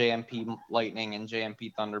 NJMP Lightning,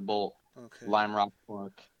 NJMP Thunderbolt, Okay. Lime Rock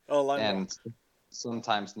Park, Oh, Lime and Rock.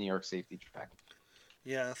 sometimes New York Safety Track.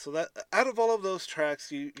 Yeah. So that out of all of those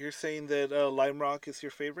tracks, you're saying that Lime Rock is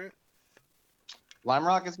your favorite? Lime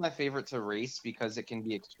Rock is my favorite to race because it can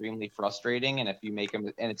be extremely frustrating, and if you make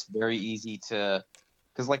them, and it's very easy to,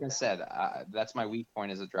 because like I said, that's my weak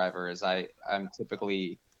point as a driver. Is I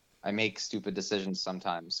make stupid decisions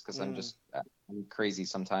sometimes because Mm. I'm crazy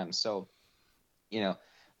sometimes. So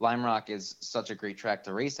Lime Rock is such a great track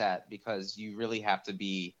to race at because you have to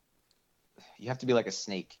be like a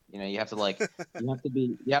snake. You have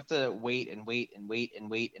to wait and wait and wait and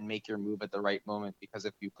wait and make your move at the right moment, because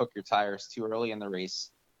if you cook your tires too early in the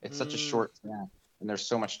race, it's such a Mm. short track and there's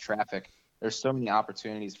so much traffic. There's so many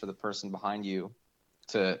opportunities for the person behind you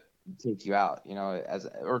to take you out,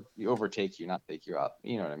 or overtake you, not take you out.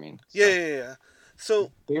 You know what I mean? Yeah, So yeah, yeah.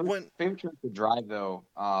 So favorite when favorite track to drive though,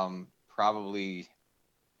 probably.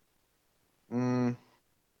 Mm,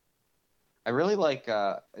 I really like.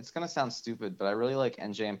 It's gonna sound stupid, but I really like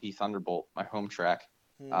NJMP Thunderbolt, my home track.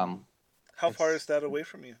 mm, Um, how far it's is that away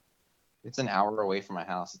from you? an hour away from my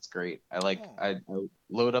house. It's great. Oh. I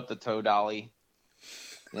load up the tow dolly,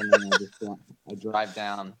 and then I drive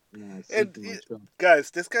down, I sleep And in my truck.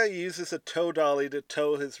 guys, this guy uses a tow dolly to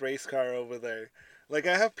tow his race car over there. Like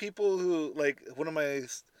I have people who like one of my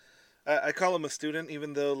I call him a student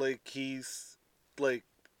even though like he's like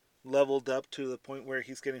leveled up to the point where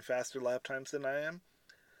he's getting faster lap times than I am.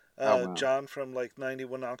 Oh wow. John from like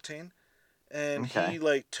 91 Octane, and Okay. he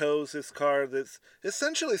like tows his car that's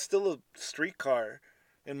essentially still a street car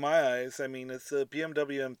in my eyes. I mean, it's a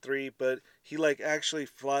BMW M3, but he like actually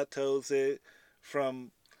flat tows it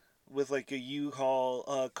from with like a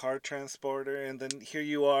U-Haul car transporter, and then here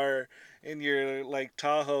you are in your like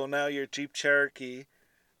Tahoe, now your Jeep Cherokee,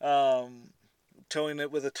 um, towing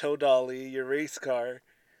it with a tow dolly, your race car,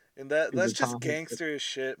 and Dude, that's just gangster as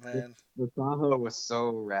shit, the, man. the Tahoe was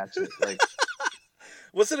so ratchet. Like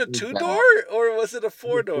Was it a it was two bad. door or was it a It was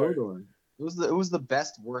four a four door? door. It was the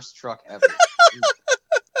best worst truck ever. It was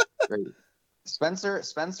great.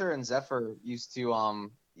 Spencer and Zephyr used to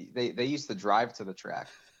they used to drive to the track,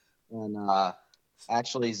 and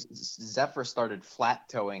actually Zephyr started flat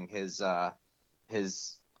towing his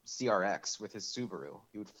CRX with his Subaru.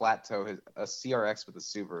 He would flat tow a CRX with a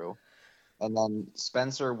Subaru, and then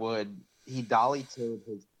Spencer would he dolly towed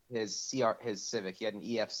his Civic. He had an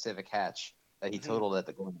EF Civic hatch that he Hmm. totaled at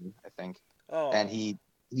the Glen, I think, and Oh. he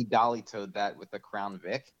dolly towed that with the Crown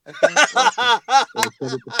Vic, I think, or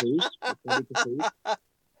Civic Caprice, or Civic Caprice.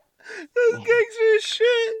 That's gangster as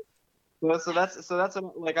shit. So that's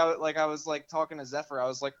like I was like talking to Zephyr. I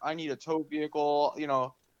was like, I need a tow vehicle.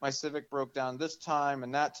 My Civic broke down this time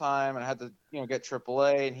and that time, and I had to get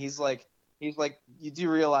AAA. And he's like, you do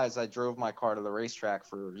realize I drove my car to the racetrack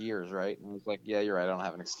for years, right? And I was like, yeah, you're right. I don't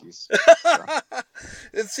have an excuse. So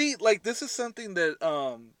And see, like this is something that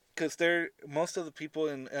because they're most of the people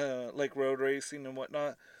in like road racing and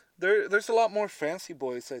whatnot, there's a lot more fancy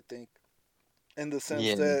boys, I think, in the sense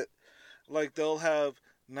yeah, that like they'll have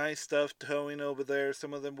nice stuff towing over there.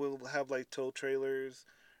 Some of them will have like tow trailers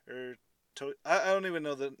or I don't even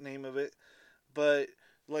know the name of it, but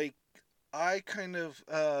like I kind of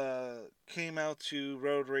came out to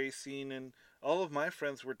road racing, and all of my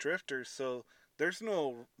friends were drifters, so there's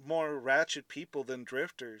no more ratchet people than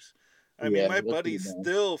drifters. I mean, yeah, my that's pretty buddies bad.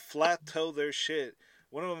 still flat tow their shit.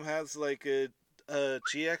 One of them has like a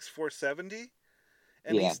GX 470,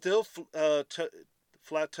 and he Yeah. still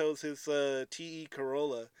flat tows his TE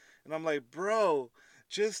Corolla. And I'm like, bro,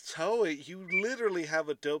 just tow it. You literally have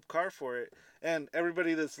a dope car for it. And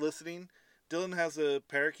everybody that's listening, Dylan has a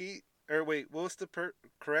parakeet. Or wait, what was the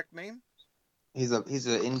correct name? He's an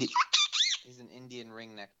Indian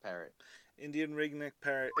ringneck parrot. Indian ringneck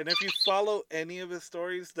parrot. And if you follow any of his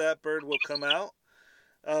stories, that bird will come out,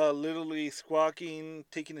 literally squawking,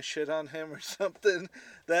 taking a shit on him or something.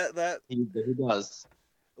 That He does.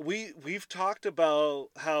 we've talked about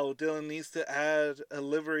how Dylan needs to add a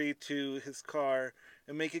livery to his car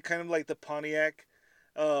and make it kind of like the Pontiac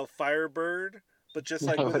Firebird, but just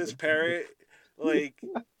like with his parrot. Like,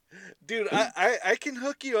 dude, I can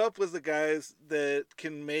hook you up with the guys that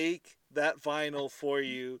can make that vinyl for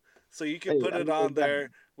you, so you can Hey, put it I'm on down. there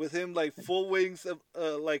with him like full wings of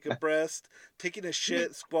like a breast, taking a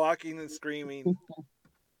shit, squawking and screaming.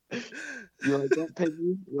 You like that,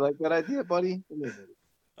 Piggy? You like that idea, buddy? Come here, buddy.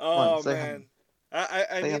 Come on, Oh say hi. man. I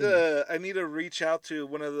Say hi. need to reach out to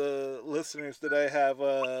one of the listeners that I have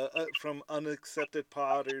from Unaccepted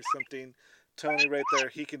Pod or something. Tony right there,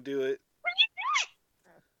 he can do it.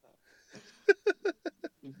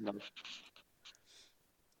 No.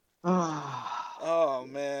 Oh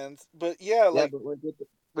man, but yeah, Yeah, like but like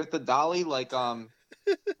with the dolly, like uh,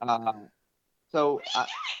 so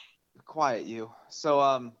quiet you. So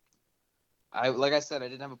I like I said, I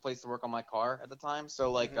didn't have a place to work on my car at the time.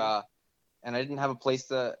 So like mhm. and I didn't have a place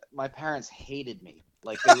to. My parents hated me.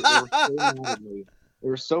 Like they were so mad at me. They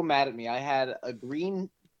were so mad at me. I had a green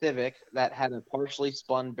Civic that had a partially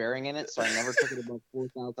spun bearing in it, so I never took it above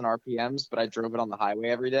 4,000 RPMs, but I drove it on the highway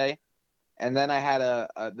every day. And then I had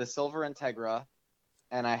the silver Integra,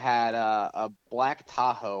 and I had a black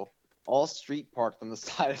Tahoe, all street parked on the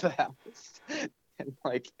side of the house. And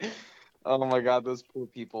like, oh my God, those poor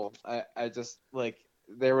people. I just like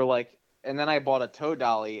they were like, and then I bought a tow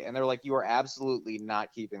dolly, and they're like, you are absolutely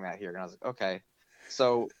not keeping that here. And I was like, okay.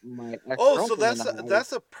 So my ex Oh, so girlfriend and I,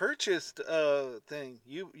 that's a purchased thing.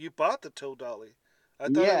 You bought the tow dolly. I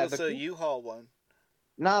thought it yeah, was a U-Haul one.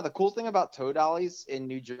 nah, the cool thing about tow dollies in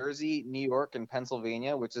New Jersey, New York, and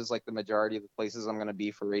Pennsylvania, which is like the majority of the places I'm going to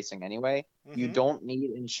be for racing anyway, you Mhm. don't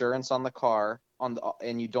need insurance on the car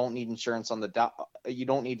and you don't need insurance on you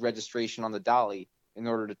don't need registration on the dolly in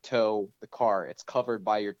order to tow the car. It's covered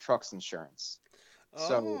by your truck's insurance.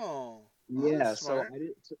 So Oh. Oh, that's Yeah, so smart.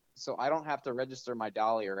 so I don't have to register my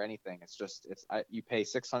dolly or anything. It's just you pay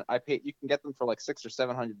 600. I pay you can get them for like 600 or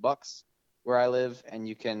 700 bucks where I live, and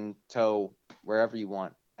you can tow wherever you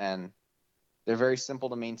want, and they're very simple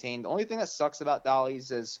to maintain. The only thing that sucks about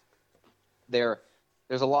dollies is there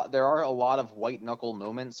there are a lot of white knuckle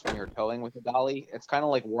moments when you're towing with a dolly. It's kind of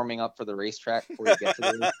like warming up for the racetrack before you get to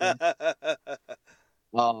the racetrack.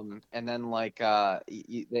 And then like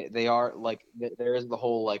they are like there is the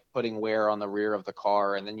whole like putting wear on the rear of the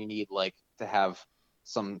car, and then you need like to have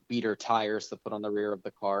some beater tires to put on the rear of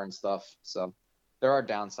the car and stuff. So there are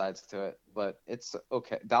downsides to it, but it's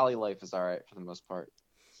okay. Dolly life is all right for the most part.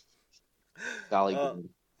 Dolly uh, good.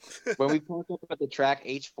 When we park up at the track,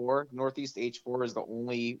 H4 Northeast H4 is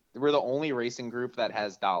we're the only racing group that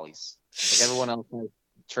has dollies. Like everyone else has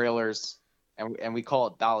trailers, and we call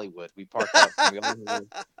it Dollywood. We park up and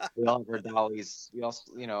we all have our dollies. We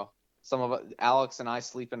also, some of Alex and I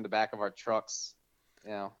sleep in the back of our trucks.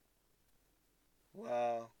 You know,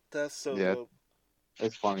 wow, that's so yeah, dope.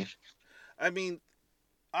 it's funny. I mean,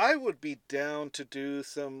 I would be down to do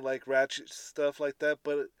some like ratchet stuff like that,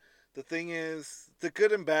 but the thing is, the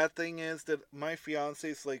good and bad thing is that my fiance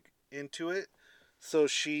is like into it, so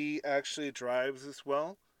she actually drives as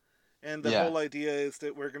well. And the Yeah, whole idea is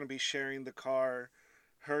that we're going to be sharing the car,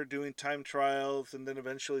 her doing time trials, and then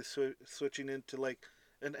eventually switching into like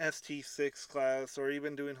an ST6 class or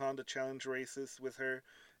even doing Honda Challenge races with her.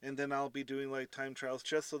 And then I'll be doing like time trials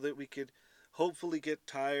just so that we could hopefully get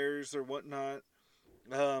tires or whatnot,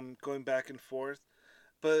 going back and forth.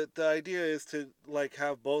 But the idea is to like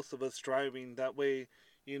have both of us driving. That way,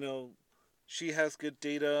 you know, she has good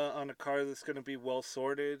data on a car that's going to be well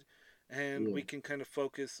sorted, and yeah, we can kind of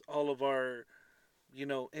focus all of our,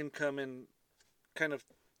 income and kind of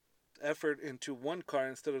effort into one car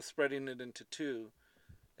instead of spreading it into two.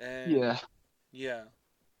 And yeah, yeah,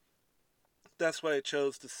 that's why I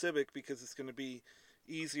chose the Civic, because it's going to be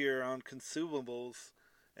easier on consumables,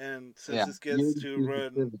 and since yeah. this You gets didn't to choose the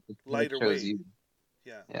run Civic. The Civic lighter chose weight. you.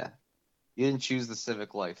 Yeah. Yeah, you didn't choose the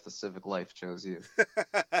Civic life. The Civic life chose you.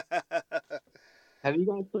 Have you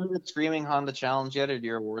guys started screaming Honda Challenge yet at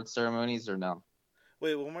your award ceremonies or no?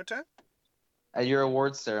 Wait, one more time? At your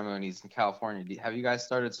awards ceremonies in California, have you guys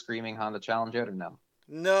started screaming Honda Challenge yet or no?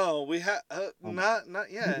 No, we have Um, not Come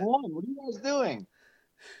yet. on, what are you guys doing?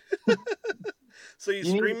 So you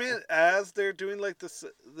You need scream it as they're doing like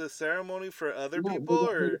the ceremony for other no. people,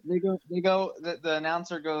 or They go. The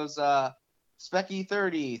announcer goes, Specky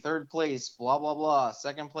 30, third place, blah blah blah.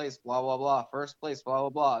 Second place, blah blah blah. First place, blah blah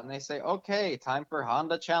blah. And they say, okay, time for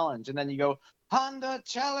Honda Challenge. And then you go, Honda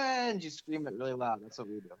Challenge. You scream it really loud. That's what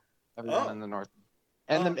we do. Everyone in oh, the north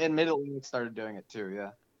and oh, the in Middle Atlantic started doing it too.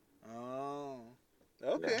 Yeah, oh, yeah.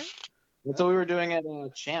 okay, That's what we okay. were doing at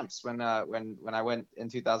Champs when I went in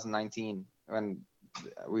 2019 when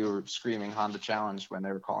we were screaming Honda Challenge when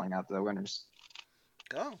they were calling out the winners.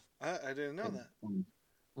 Oh, I didn't know It that.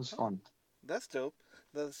 was Oh, fun. that's dope.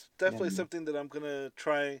 That's Yeah, definitely something that I'm gonna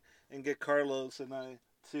try and get Carlos and I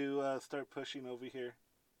to start pushing over here.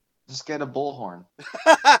 just get a bullhorn.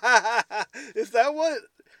 Is that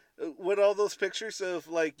what all those pictures of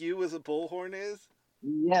like you as a bullhorn is?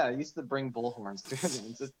 Yeah, I used to bring bullhorns to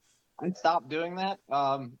events. I stopped doing that.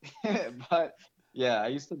 But yeah, I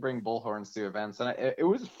used to bring bullhorns to events, and it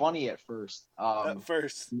was funny at first. At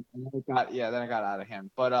first. And then then it got out of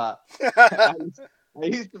hand. But I I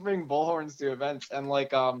used to bring bullhorns to events, and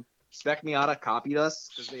like Spec Miata copied us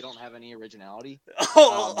because they don't have any originality.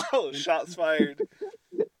 Oh, Um, oh, shots fired.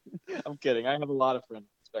 I'm kidding. I have a lot of friends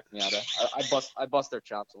with Spec Miata. I bust their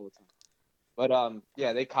chops all the time. But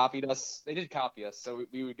yeah, they copied us. They did copy us. So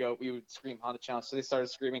we would scream Honda Challenge. So they started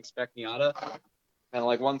screaming Spec Miata. And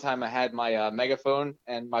like one time I had my megaphone,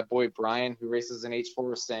 and my boy Brian, who races an H4,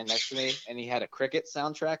 was standing next to me, and he had a cricket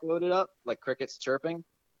soundtrack loaded up, like crickets chirping.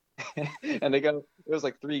 And it was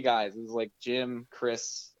like three guys. It was like Jim,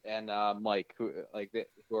 Chris, and Mike, who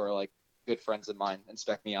are like good friends of mine, and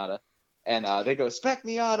Spec Miata. And they go Spec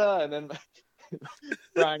Miata, and then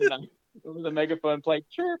Brian and I over the megaphone play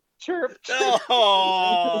chirp, chirp, chirp.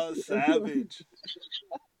 Oh, savage.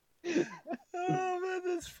 Oh man,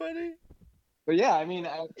 that's funny. But yeah, I mean,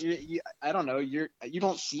 I don't know. You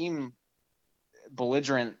don't seem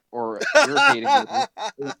belligerent or irritating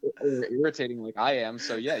like I am.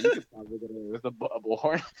 So yeah, you could probably get away with a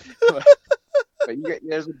bullhorn. But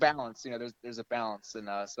there's a balance. There's a balance, and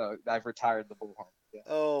so I've retired the bullhorn. Yeah.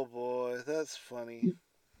 Oh boy, that's funny.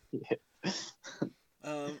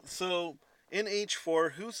 So in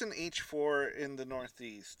H4, who's in H4 in the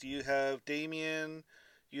Northeast? Do you have Damien?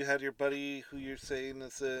 You had your buddy who you're saying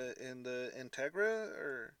is in the Integra,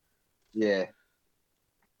 or Yeah.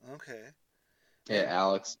 okay? Yeah, And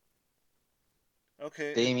Alex,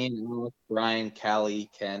 okay, Damien, Alex, Brian, Callie,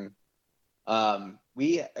 Ken.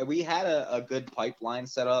 We had a good pipeline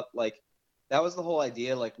set up. Like that was the whole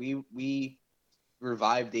idea. Like we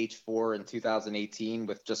revived H4 in 2018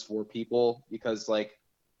 with just 4 people because like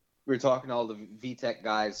we were talking to all the VTech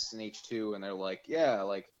guys in H2 and they're like, yeah,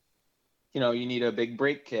 like you need a big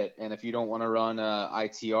brake kit, and if you don't want to run a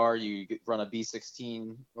ITR, you run a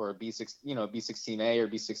B16 or a B6, B16A or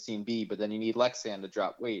B16B, but then you need Lexan to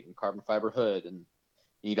drop weight and carbon fiber hood, and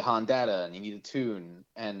you need a Honda and you need a tune,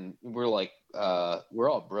 and we're like, we're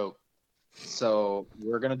all broke, so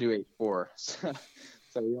we're gonna do H4.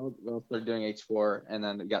 So we all started doing H4, and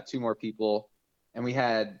then we got 2 more people, and we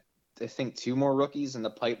had I think 2 more rookies in the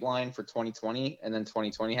pipeline for 2020, and then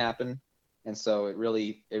 2020 happened, and so it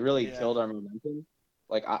really yeah, killed our momentum.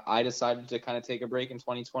 Like I decided to kind of take a break in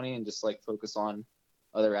 2020 and just like focus on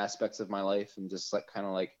other aspects of my life and just like kind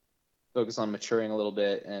of like focus on maturing a little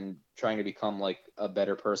bit and trying to become like a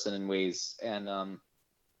better person in ways. And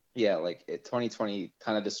yeah, like 2020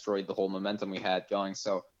 kind of destroyed the whole momentum we had going.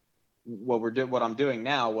 So what I'm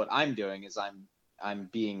doing is I'm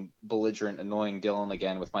being belligerent, annoying Dylan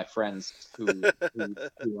again with my friends who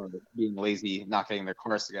are being lazy, not getting their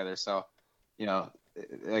cars together. So, you know,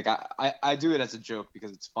 like I do it as a joke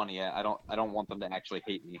because it's funny. I don't want them to actually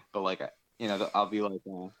hate me, but like I'll be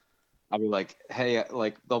like, hey,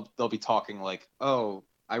 like they'll be talking like, oh,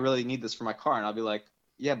 I really need this for my car, and I'll be like,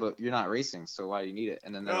 yeah, but you're not racing, so why do you need it?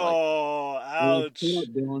 And then they're like, oh, well, shut ouch. up,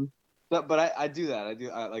 Dylan. But I do that.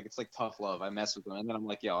 Like it's like tough love. I mess with them, and then I'm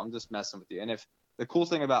like, yo, I'm just messing with you. And if the cool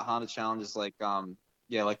thing about Honda Challenge is like,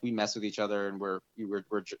 yeah, like we mess with each other, and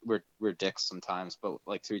we're dicks sometimes, but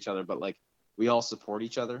like to each other, but like we all support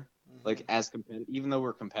each other. Like Hmm. as even though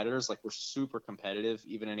we're competitors, like we're super competitive,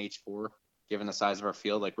 even in H4, given the size of our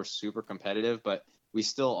field, like we're super competitive, but we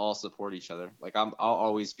still all support each other. Like I'll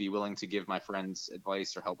always be willing to give my friends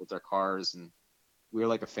advice or help with their cars, and we're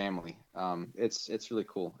like a family. It's really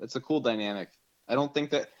cool. It's a cool dynamic. I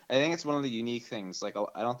think it's one of the unique things. Like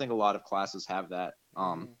I don't think a lot of classes have that.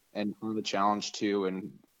 Hmm. And on the Challenge 2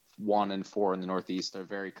 and 1 and 4 in the Northeast are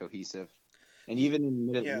very cohesive. And even in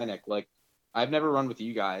Mid Yeah. Atlantic, like I've never run with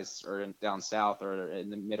you guys or down south or in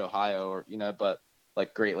the Mid Ohio or but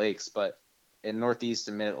like Great Lakes, but in Northeast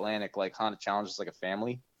and Mid Atlantic, like Honda Challenge is like a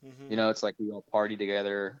family. Hmm. It's like we all party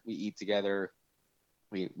together, we eat together,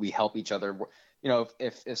 we help each other.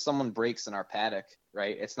 If someone breaks in our paddock,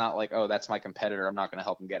 right, it's not like, oh, that's my competitor, I'm not going to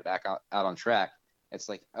help him get back out on track. It's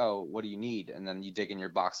like, oh, what do you need? And then you dig in your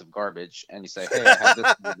box of garbage and you say, hey, I have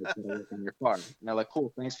this garbage that I work on your car, and they're like,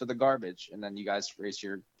 cool, thanks for the garbage, and then you guys race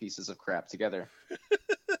your pieces of crap together.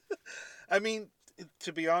 I mean,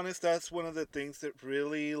 to be honest, that's one of the things that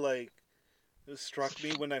really like struck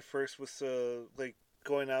me when I first was like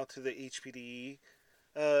going out to the HPDE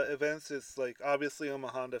events. It's like obviously I'm a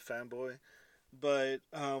Honda fanboy, but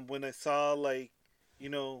when I saw like you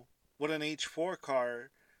know what an H4 car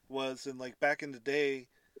was, and like back in the day,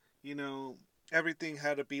 you know everything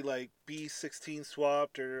had to be like B16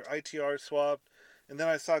 swapped or ITR swapped, and then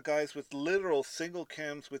I saw guys with literal single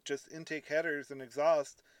cams with just intake headers and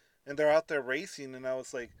exhaust, and they're out there racing, and I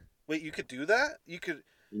was like, wait, you could do that? You could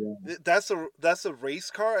Yeah, that's a race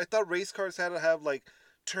car. I thought race cars had to have like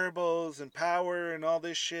turbos and power and all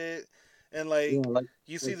this shit. And yeah, like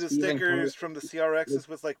you see like the Steven stickers from the like, CRXs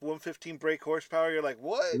with like 115 brake horsepower. You're like,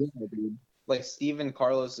 what? yeah, dude. Like Steven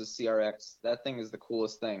Carlos's CRX, that thing is the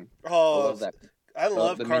coolest thing. I Oh, love that. I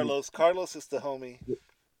love The mini Carlos. Carlos is the homie.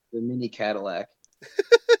 the mini Cadillac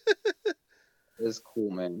is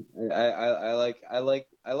cool, man. I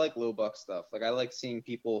like low buck stuff. Like I like seeing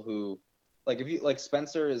people who, like, if you like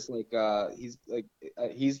Spencer is like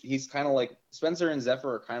he's kind of like Spencer and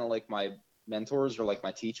Zephyr are kind of like my mentors or like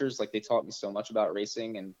my teachers. Like they taught me so much about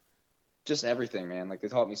racing and just everything, man. Like they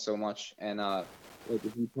taught me so much. And like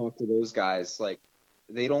if you talk to those guys, like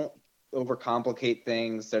they don't overcomplicate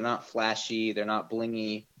things. They're not flashy. They're not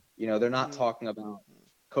blingy. They're not Hmm. talking about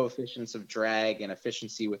coefficients of drag and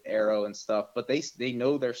efficiency with aero and stuff, but they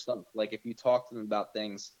know their stuff. Like if you talk to them about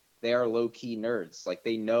things, they are low key nerds. Like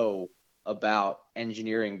they know about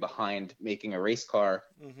engineering behind making a race car,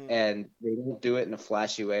 Hmm. and they don't do it in a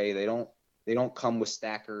flashy way. They don't come with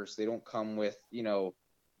stackers. They don't come with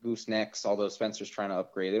goosenecks. Although Spencer's trying to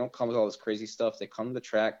upgrade, they don't come with all this crazy stuff. They come to the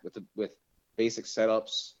track with basic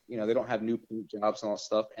setups. They don't have new paint jobs and all that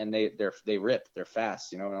stuff, and they rip. They're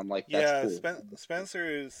fast. And I'm like, that's Yeah, cool. Spencer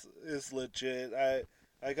is legit.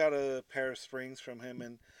 I got a pair of springs from him,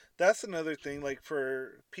 and that's another thing. Like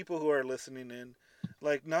for people who are listening in,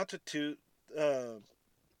 like not to toot uh,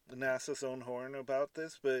 NASA's own horn about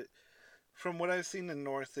this, but from what I've seen in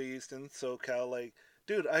Northeast and SoCal, like,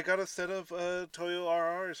 dude, I got a set of Toyo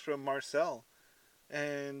RRs from Marcel,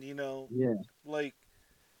 and Yeah. like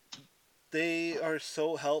they are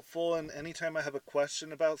so helpful. And anytime I have a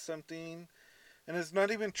question about something, and it's not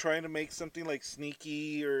even trying to make something like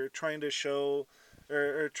sneaky or trying to show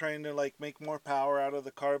or trying to like make more power out of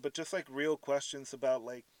the car, but just like real questions about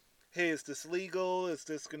like, hey, is this legal? Is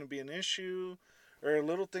this going to be an issue? Or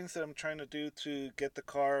little things that I'm trying to do to get the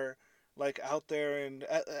car like out there and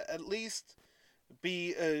at least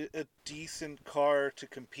be a decent car to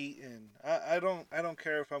compete in. I don't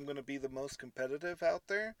care if I'm going to be the most competitive out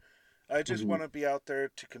there. I just Hmm. want to be out there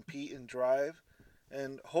to compete and drive,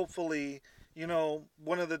 and hopefully,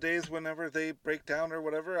 one of the days whenever they break down or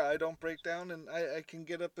whatever, I don't break down and I can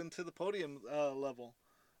get up into the podium level.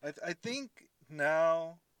 I think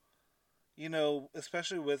now,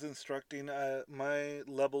 especially with instructing, my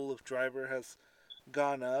level of driver has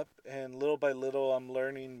gone up, and little by little, I'm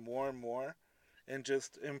learning more and more, and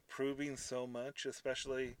just improving so much,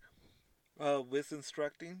 especially with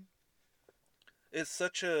instructing. It's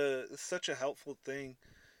such a helpful thing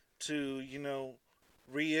to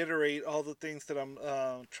reiterate all the things that I'm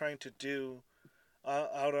trying to do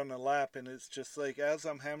out on a lap, and it's just like as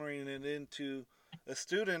I'm hammering it into a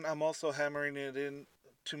student, I'm also hammering it in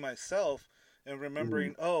to myself and Hmm.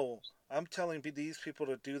 remembering, oh, I'm telling these people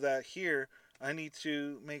to do that here. I need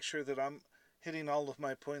to make sure that I'm hitting all of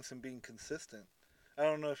my points and being consistent. I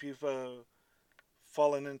don't know if you've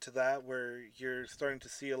fallen into that where you're starting to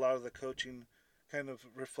see a lot of the coaching kind of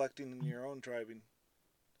reflecting in your own driving.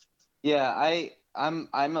 Yeah, I'm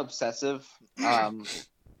obsessive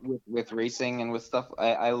with racing and with stuff.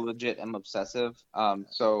 I legit am obsessive.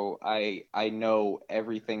 So I know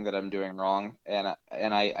everything that I'm doing wrong, and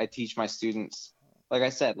I teach my students. Like I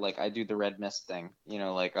said, like I do the red mist thing.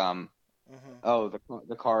 Like Hmm. oh,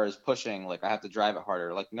 the car is pushing, like I have to drive it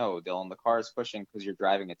harder. Like, no, Dylan, the car is pushing because you're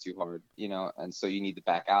driving it too hard, and so you need to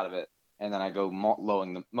back out of it. And then I go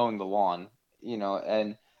mowing the lawn,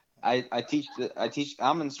 and I teach.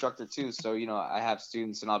 I'm an instructor too, so I have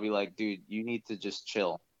students, and I'll be like, dude, you need to just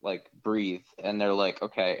chill, like breathe. And they're like,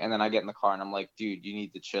 okay. And then I get in the car and I'm like, dude, you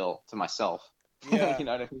need to chill, to myself. Yeah. You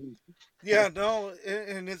know what I mean? Yeah, no,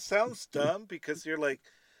 and it sounds dumb because you're like,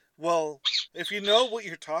 well, if you know what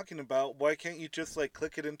you're talking about, why can't you just like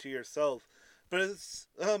click it into yourself? But it's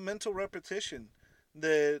a mental repetition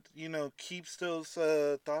that keeps those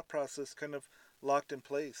thought process kind of locked in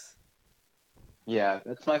place. Yeah,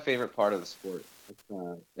 that's my favorite part of the sport.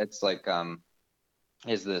 It's like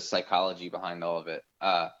is the psychology behind all of it.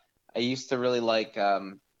 I used to really like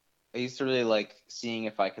I used to really like seeing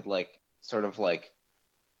if I could like sort of like,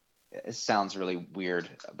 it sounds really weird,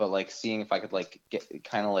 but like seeing if I could like get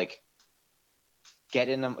kind of like get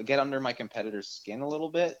under my competitor's skin a little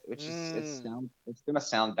bit, which is Mm, it's gonna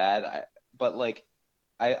sound bad. But like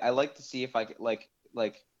I like to see if I could like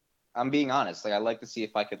I'm being honest. Like I like to see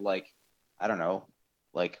if I could like, I don't know,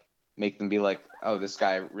 like make them be like, oh, this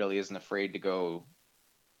guy really isn't afraid to go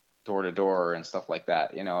door to door and stuff like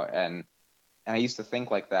that, and I used to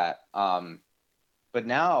think like that. But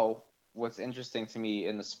now what's interesting to me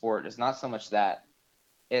in the sport is not so much that.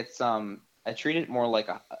 It's I treat it more like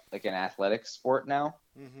an athletic sport now,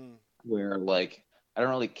 mm-hmm. where like I don't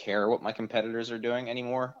really care what my competitors are doing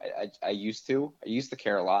anymore. I used to. I used to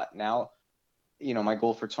care a lot. Now, my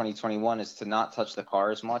goal for 2021 is to not touch the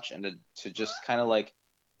car as much, and to just kind of like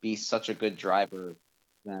be such a good driver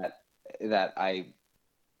that I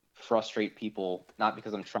frustrate people, not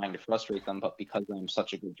because I'm trying to frustrate them, but because I'm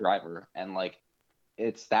such a good driver. And like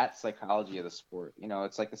it's that psychology of the sport.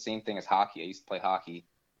 It's like the same thing as hockey. I used to play hockey,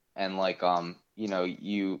 and like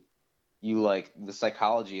you like, the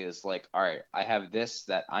psychology is like, all right, I have this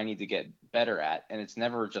that I need to get better at, and it's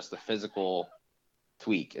never just a physical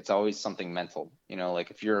tweak. It's always something mental.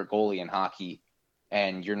 Like if you're a goalie in hockey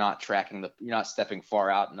and you're not stepping far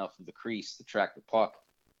out enough of the crease to track the puck,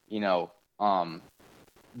 you know, um,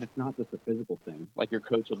 it's not just a physical thing. Like your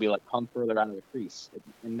coach will be like, come further out of the crease,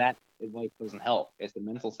 and that it like doesn't help. It's the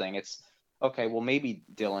mental thing. It's okay. Well, maybe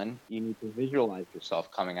Dylan, you need to visualize yourself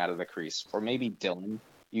coming out of the crease, or maybe Dylan,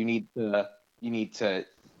 you need to you need to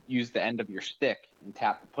use the end of your stick and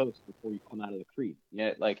tap the post before you come out of the crease.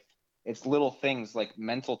 Like it's little things like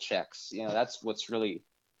mental checks. That's what's really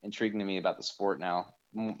intriguing to me about the sport now.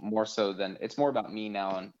 More so than, it's more about me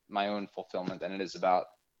now and my own fulfillment than it is about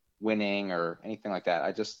winning or anything like that.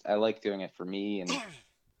 I like doing it for me, and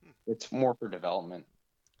it's more for development.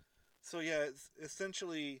 So yeah, it's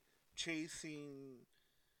essentially chasing,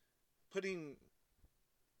 putting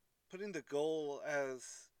putting the goal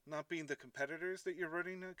as not being the competitors that you're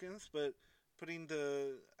running against, but putting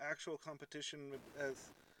the actual competition as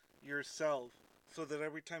yourself, so that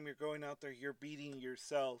every time you're going out there, you're beating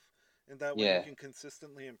yourself, and that way you Yeah. can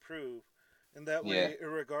consistently improve. And that Yeah. way,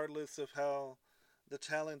 regardless of how the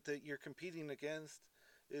talent that you're competing against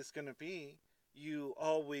is going to be, you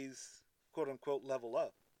always, quote unquote, level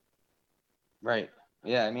up. Right.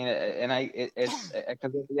 Yeah. I mean, and it's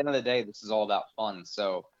because at the end of the day, this is all about fun.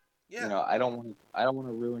 So, Yeah. I don't want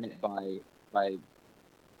to ruin it by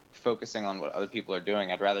focusing on what other people are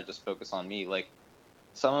doing. I'd rather just focus on me. Like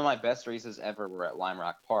some of my best races ever were at Lime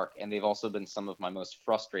Rock Park, and they've also been some of my most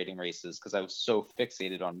frustrating races because I was so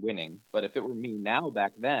fixated on winning. But if it were me now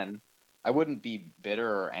back then, I wouldn't be bitter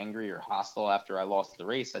or angry or hostile after I lost the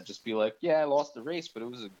race. I'd just be like, yeah, I lost the race, but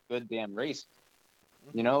it was a good damn race.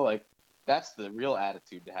 You Hmm. know, like that's the real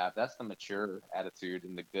attitude to have. That's the mature attitude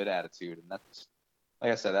and the good attitude. And that's,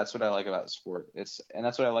 like I said, that's what I like about the sport. And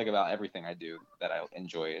that's what I like about everything I do that I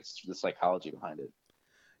enjoy. It's the psychology behind it.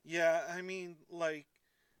 Yeah, I mean, like,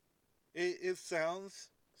 it sounds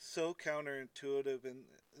so counterintuitive, and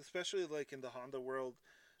especially like in the Honda world,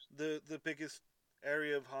 the biggest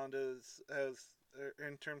area of Honda's has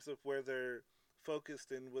in terms of where they're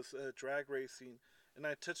focused in was drag racing, and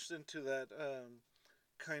I touched into that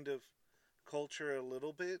kind of culture a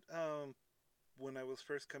little bit when I was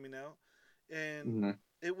first coming out, and Hmm.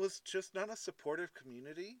 it was just not a supportive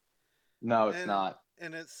community, No, it's and not.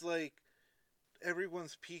 it's like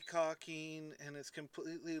everyone's peacocking and it's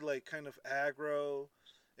completely like kind of aggro.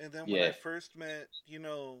 And then when I Yeah. first met,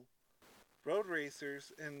 road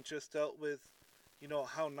racers and just dealt with,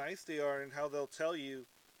 how nice they are and how they'll tell you,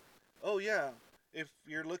 oh yeah, if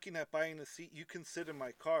you're looking at buying a seat, you can sit in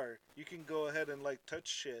my car. You can go ahead and like touch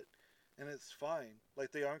shit and it's fine.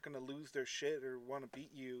 Like they aren't going to lose their shit or want to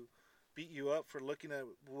beat you up for looking at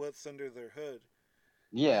what's under their hood.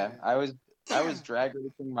 Yeah, And I was drag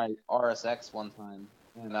racing my RSX one time,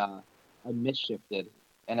 and I misshifted,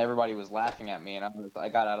 and everybody was laughing at me, and I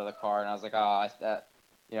got out of the car, and I was like, oh, that,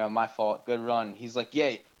 my fault. Good run. He's like,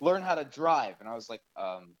 yeah, learn how to drive, and I was like,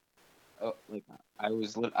 oh, like I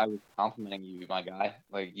was complimenting you, my guy.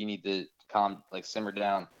 Like you need to simmer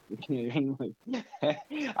down. You know what I mean?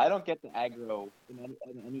 Like, I don't get the aggro in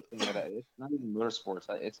anything that it's not even motorsports.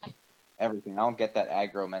 It's everything. I don't get that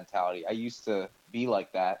aggro mentality. I used to be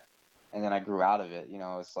like that, and then I grew out of it.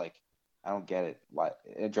 It's like I don't get it. Like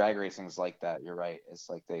drag racing is like that. You're right. It's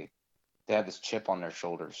like they have this chip on their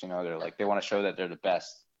shoulders. They're like they want to show that they're the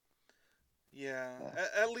best. yeah, Yeah.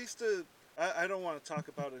 at least I don't want to talk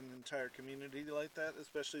about an entire community like that,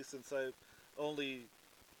 especially since I've only,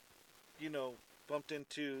 you know, bumped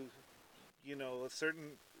into, a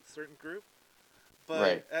certain group. But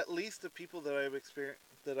Right. at least the people that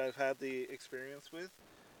I've had the experience with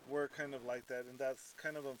were kind of like that, and that's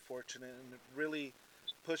kind of unfortunate, and it really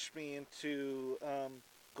pushed me into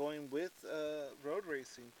going with road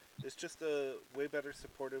racing. It's just a way better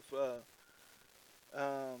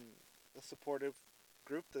um, a supportive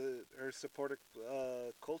group or supportive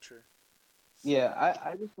culture. Yeah, So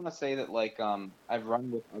I just want to say that I've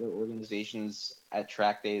run with other organizations at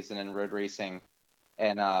track days and in road racing,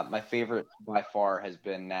 and my favorite by far has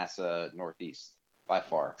been NASA Northeast by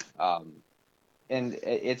far. And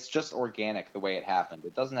it's just organic the way it happened.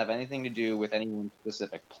 It doesn't have anything to do with anyone's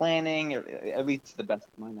specific planning, or at least to the best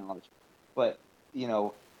of my knowledge. But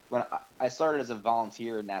when I started as a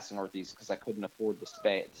volunteer in NASA Northeast because I couldn't afford to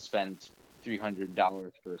spend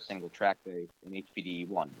 $300 for a single track day in HPDE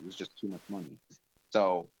one, it was just too much money.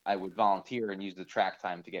 So I would volunteer and use the track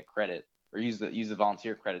time to get credit, or use the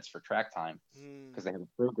volunteer credits for track time because mm, they have a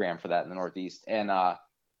program for that in the Northeast. And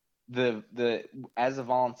the as a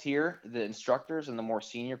volunteer, the instructors and the more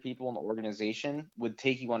senior people in the organization would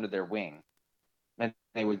take you under their wing, and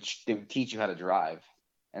they would teach you how to drive.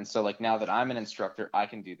 And so like now that I'm an instructor, I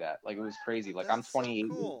can do that. Like it was crazy. Like I'm that's so 28.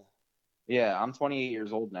 cool. Yeah, I'm 28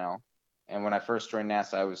 years old now. And when I first joined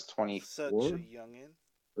NASA, I was Such a 24 youngin.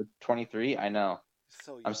 or 23. I know.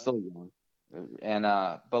 So I'm young. still young. And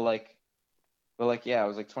yeah, I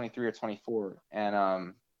was like 23 or 24, and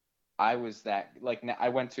I was that like I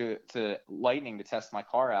went to Lightning to test my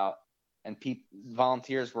car out, and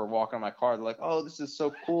volunteers were walking on my car. They're like, "Oh, this is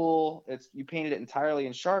so cool! It's you painted it entirely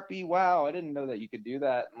in Sharpie. Wow, I didn't know that you could do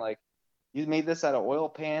that." And like, you made this out of oil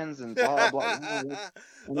pans and blah blah blah.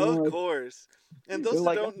 And I'm Of like, course. And they're those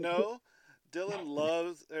that like, don't know, Dylan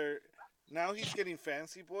loves, or now he's getting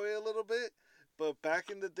fancy boy a little bit. But back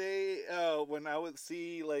in the day, when I would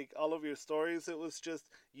see like all of your stories, it was just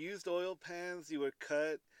used oil pans you would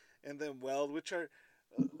cut and then weld, which are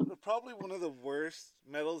probably one of the worst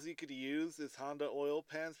metals you could use is Honda oil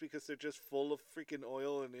pans because they're just full of freaking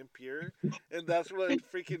oil and impure. And that's what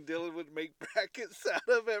freaking Dylan would make brackets out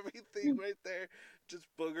of everything right there. Just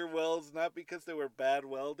booger welds, not because they were bad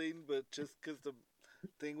welding, but just because the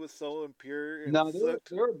thing was so impure and No, sucked.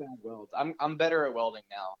 they were bad welds. I'm better at welding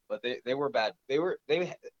now, but they were bad. They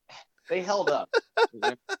held up.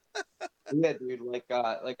 Yeah, dude.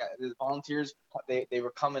 The volunteers, they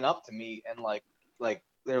were coming up to me and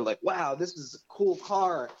they're like, wow, this is a cool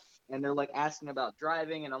car, and they're like asking about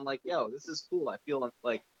driving, and I'm like, yo, this is cool. I feel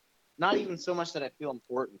like not even so much that I feel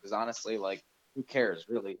important, because honestly, like, who cares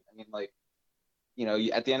really? I mean, like,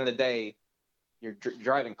 at the end of the day, you're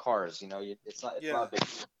driving cars. It's not a big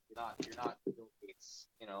deal. You're not Bill Gates.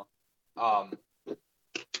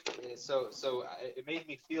 So it made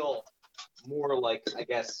me feel more like, I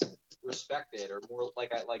guess, respected, or more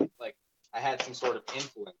like I had some sort of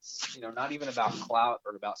influence. Not even about clout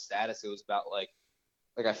or about status. It was about like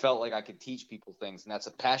I felt like I could teach people things, and that's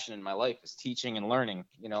a passion in my life, is teaching and learning.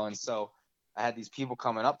 And so I had these people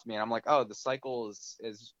coming up to me, and I'm like, oh, the cycle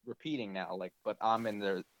is repeating now. Like, but I'm in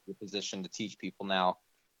the position to teach people now,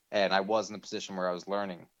 and I was in the position where I was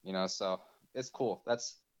learning. So it's cool.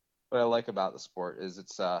 That's what I like about the sport, is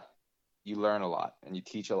it's you learn a lot and you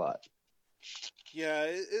teach a lot. Yeah,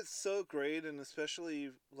 it's so great, and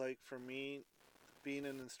especially like for me, being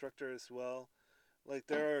an instructor as well. Like,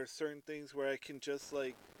 there are certain things where I can just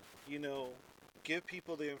give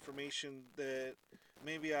people the information that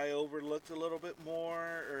maybe I overlooked a little bit more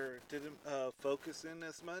or didn't focus in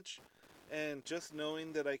as much, and just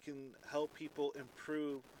knowing that I can help people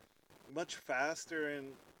improve much faster and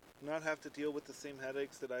not have to deal with the same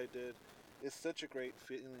headaches that I did is such a great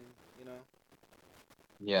feeling.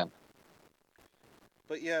 Yeah.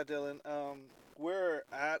 But yeah, Dylan, we're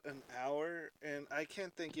at an hour, and I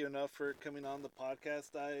can't thank you enough for coming on the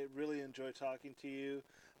podcast. I really enjoy talking to you.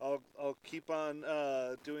 I'll keep on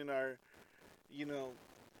doing our,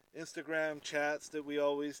 Instagram chats that we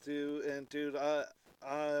always do. And dude,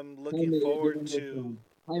 I'm looking forward to.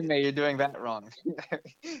 Jaime, you're doing that wrong.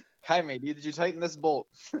 Jaime, did you tighten this bolt?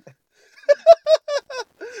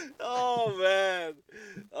 Oh man,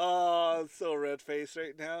 oh, I'm so red faced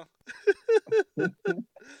right now.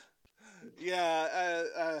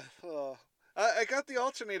 Yeah, I got the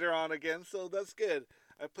alternator on again, so that's good.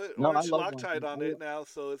 I put orange Loctite on it now,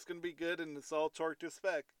 so it's gonna be good, and it's all torqued to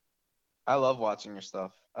spec. I love watching your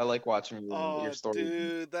stuff. I like watching your stories.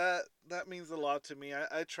 Dude, that means a lot to me.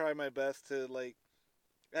 I try my best to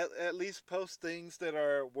at least post things that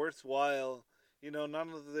are worthwhile. None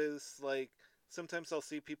of this sometimes I'll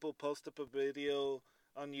see people post up a video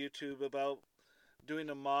on YouTube about doing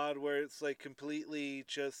a mod where it's completely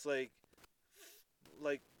just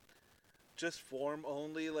just form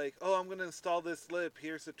only, oh, I'm gonna install this lip,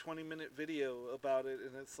 here's a 20-minute video about it,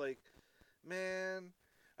 and it's like, man,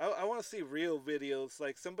 I want to see real videos,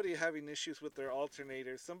 like somebody having issues with their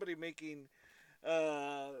alternator, somebody making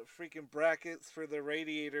freaking brackets for the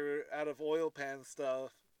radiator out of oil pan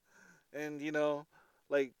stuff, and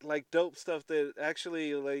like dope stuff that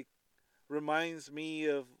actually reminds me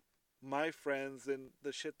of my friends and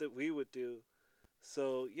the shit that we would do.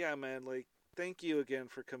 So yeah, man, thank you again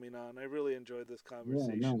for coming on. I really enjoyed this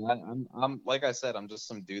conversation. Yeah, no, I'm like I said, I'm just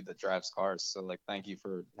some dude that drives cars. So thank you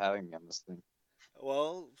for having me on this thing.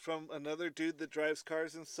 Well, from another dude that drives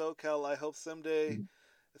cars in SoCal, I hope someday,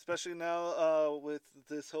 especially now with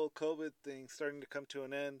this whole COVID thing starting to come to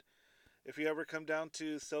an end, if you ever come down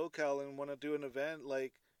to SoCal and want to do an event,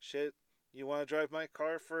 shit, you want to drive my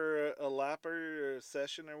car for a lap or a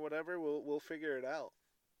session or whatever, we'll figure it out.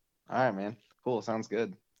 All right, man. Cool. Sounds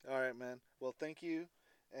good. All right, man. Well, thank you.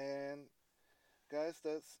 And guys,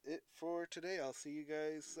 that's it for today. I'll see you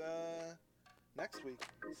guys next week.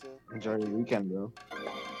 So enjoy your weekend, bro.